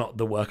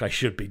the work I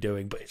should be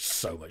doing, but it's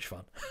so much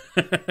fun.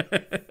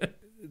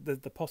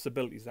 The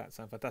possibilities of that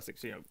sound fantastic.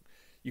 So,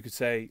 you could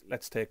say,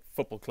 let's take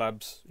football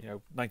clubs,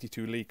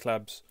 92 league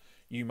clubs.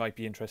 You might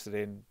be interested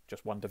in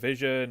just one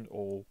division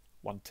or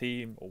one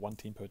team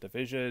per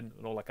division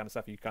and all that kind of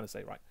stuff. You kind of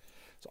say, right,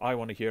 so I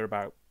want to hear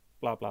about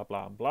blah, blah,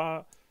 blah, and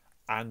blah.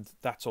 And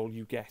that's all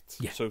you get.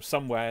 Yeah. So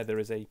somewhere there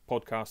is a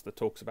podcast that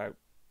talks about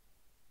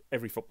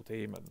every football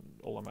team and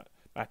all the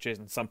matches.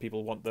 And some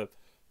people want the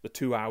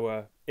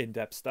 2-hour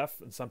in-depth stuff.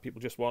 And some people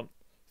just want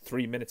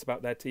 3 minutes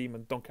about their team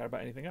and don't care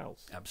about anything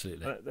else.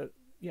 Absolutely.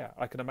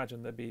 I can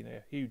imagine there being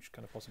a huge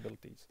kind of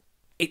possibilities.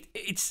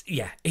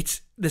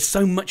 There's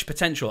so much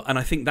potential, and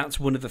I think that's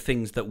one of the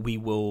things that we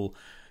will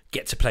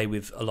get to play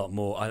with a lot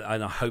more.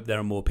 And I hope there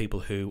are more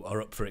people who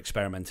are up for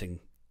experimenting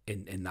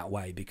in that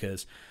way,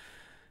 because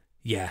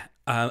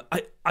I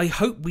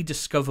hope we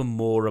discover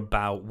more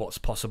about what's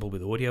possible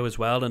with audio as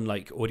well, and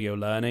like audio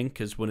learning,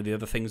 because one of the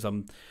other things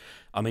I'm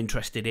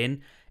interested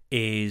in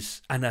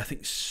is, and I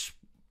think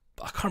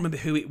I can't remember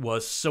who it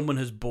was, someone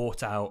has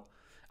bought out,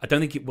 I don't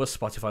think it was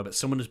Spotify, but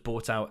someone has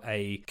bought out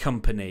a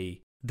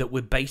company that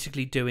were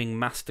basically doing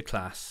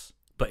masterclass,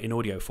 but in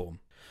audio form.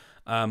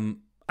 And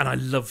I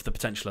love the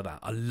potential of that.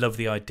 I love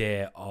the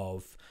idea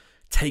of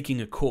taking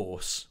a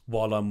course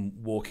while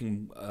I'm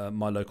walking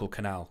my local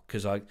canal,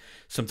 because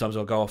sometimes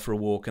I'll go off for a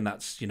walk, and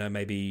that's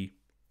maybe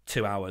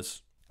 2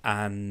 hours,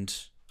 and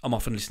I'm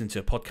often listening to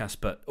a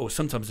podcast, or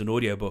sometimes an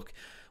audiobook.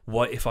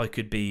 What if I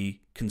could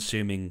be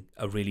consuming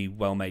a really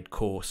well-made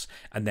course,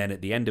 and then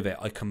at the end of it,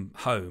 I come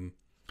home,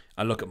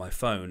 I look at my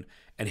phone,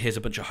 and here's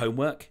a bunch of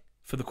homework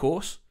for the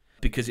course,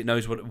 because it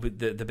knows what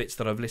the bits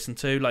that I've listened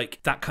to, like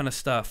that kind of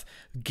stuff,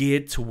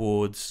 geared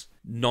towards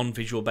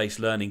non-visual based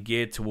learning,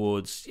 geared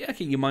towards,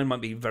 your mind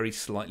might be very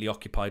slightly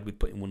occupied with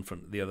putting one foot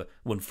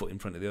in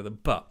front of the other,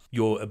 but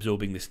you're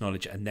absorbing this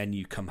knowledge, and then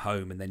you come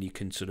home, and then you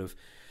can sort of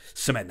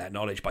cement that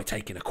knowledge by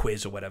taking a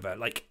quiz or whatever,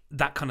 like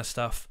that kind of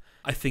stuff.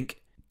 I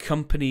think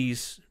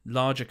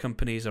larger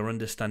companies are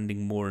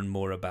understanding more and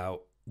more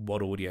about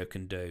what audio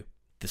can do.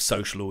 The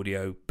social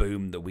audio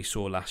boom that we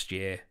saw last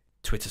year,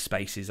 Twitter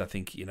Spaces, I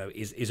think,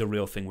 is a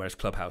real thing, whereas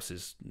Clubhouse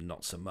is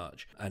not so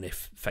much. And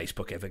if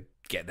Facebook ever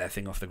get their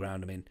thing off the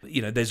ground, I mean,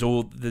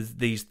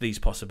 there's these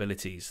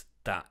possibilities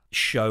that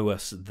show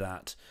us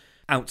that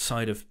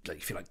outside of,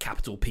 if you like,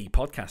 capital P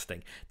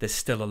podcasting, there's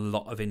still a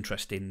lot of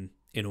interest in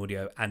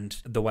audio. And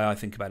the way I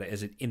think about it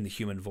is in the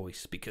human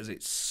voice, because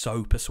it's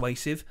so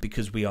persuasive,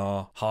 because we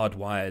are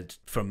hardwired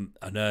from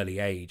an early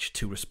age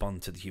to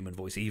respond to the human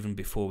voice even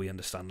before we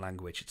understand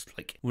language. It's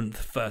like one of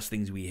the first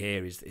things we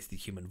hear is the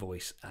human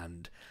voice,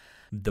 and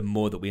the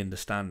more that we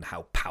understand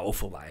how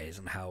powerful that is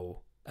and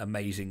how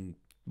amazing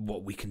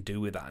what we can do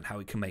with that and how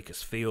it can make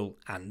us feel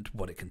and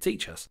what it can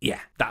teach us,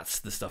 that's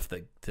the stuff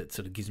that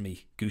sort of gives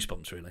me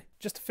goosebumps, really.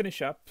 Just to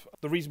finish up,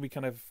 the reason we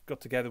kind of got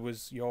together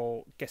was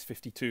your Guest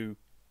 52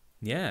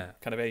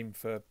 kind of aim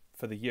for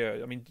the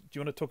year. I mean, do you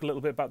want to talk a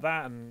little bit about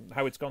that and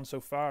how it's gone so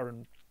far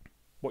and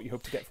what you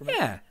hope to get from it?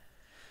 Yeah,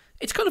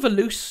 it's kind of a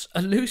loose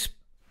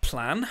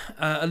plan,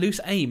 a loose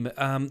aim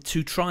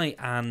to try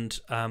and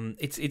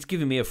it's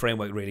given me a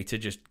framework really to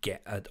just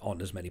get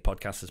on as many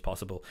podcasts as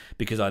possible,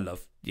 because I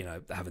love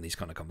having these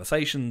kind of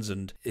conversations,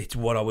 and it's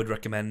what I would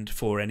recommend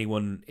for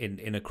anyone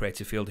in a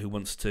creative field who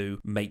wants to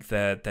make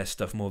their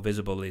stuff more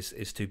visible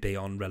is to be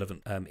on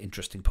relevant,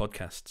 interesting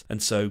podcasts.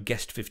 And so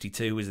Guest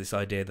 52 is this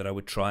idea that I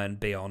would try and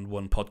be on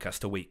one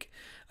podcast a week,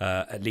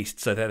 at least,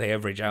 so that they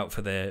average out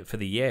for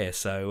the year.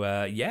 So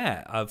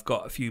I've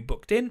got a few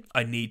booked in.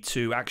 I need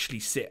to actually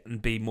sit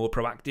and be more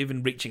proactive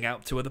in reaching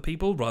out to other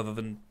people rather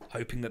than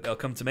hoping that they'll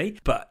come to me.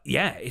 But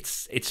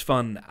it's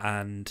fun,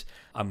 and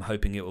I'm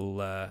hoping it'll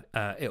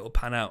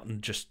pan out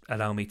and just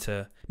allow me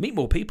to meet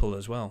more people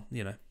as well.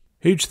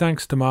 Huge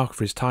thanks to Mark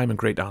for his time and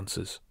great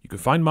answers. You can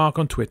find Mark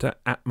on Twitter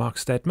at Mark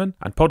Steadman,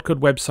 and Podcode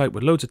website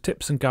with loads of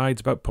tips and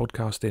guides about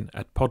podcasting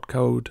at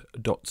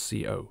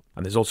podcode.co.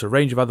 And there's also a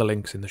range of other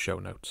links in the show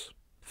notes.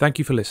 Thank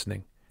you for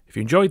listening. If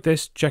you enjoyed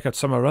this, check out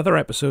some of our other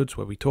episodes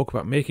where we talk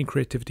about making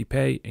creativity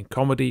pay in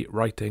comedy,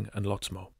 writing, and lots more.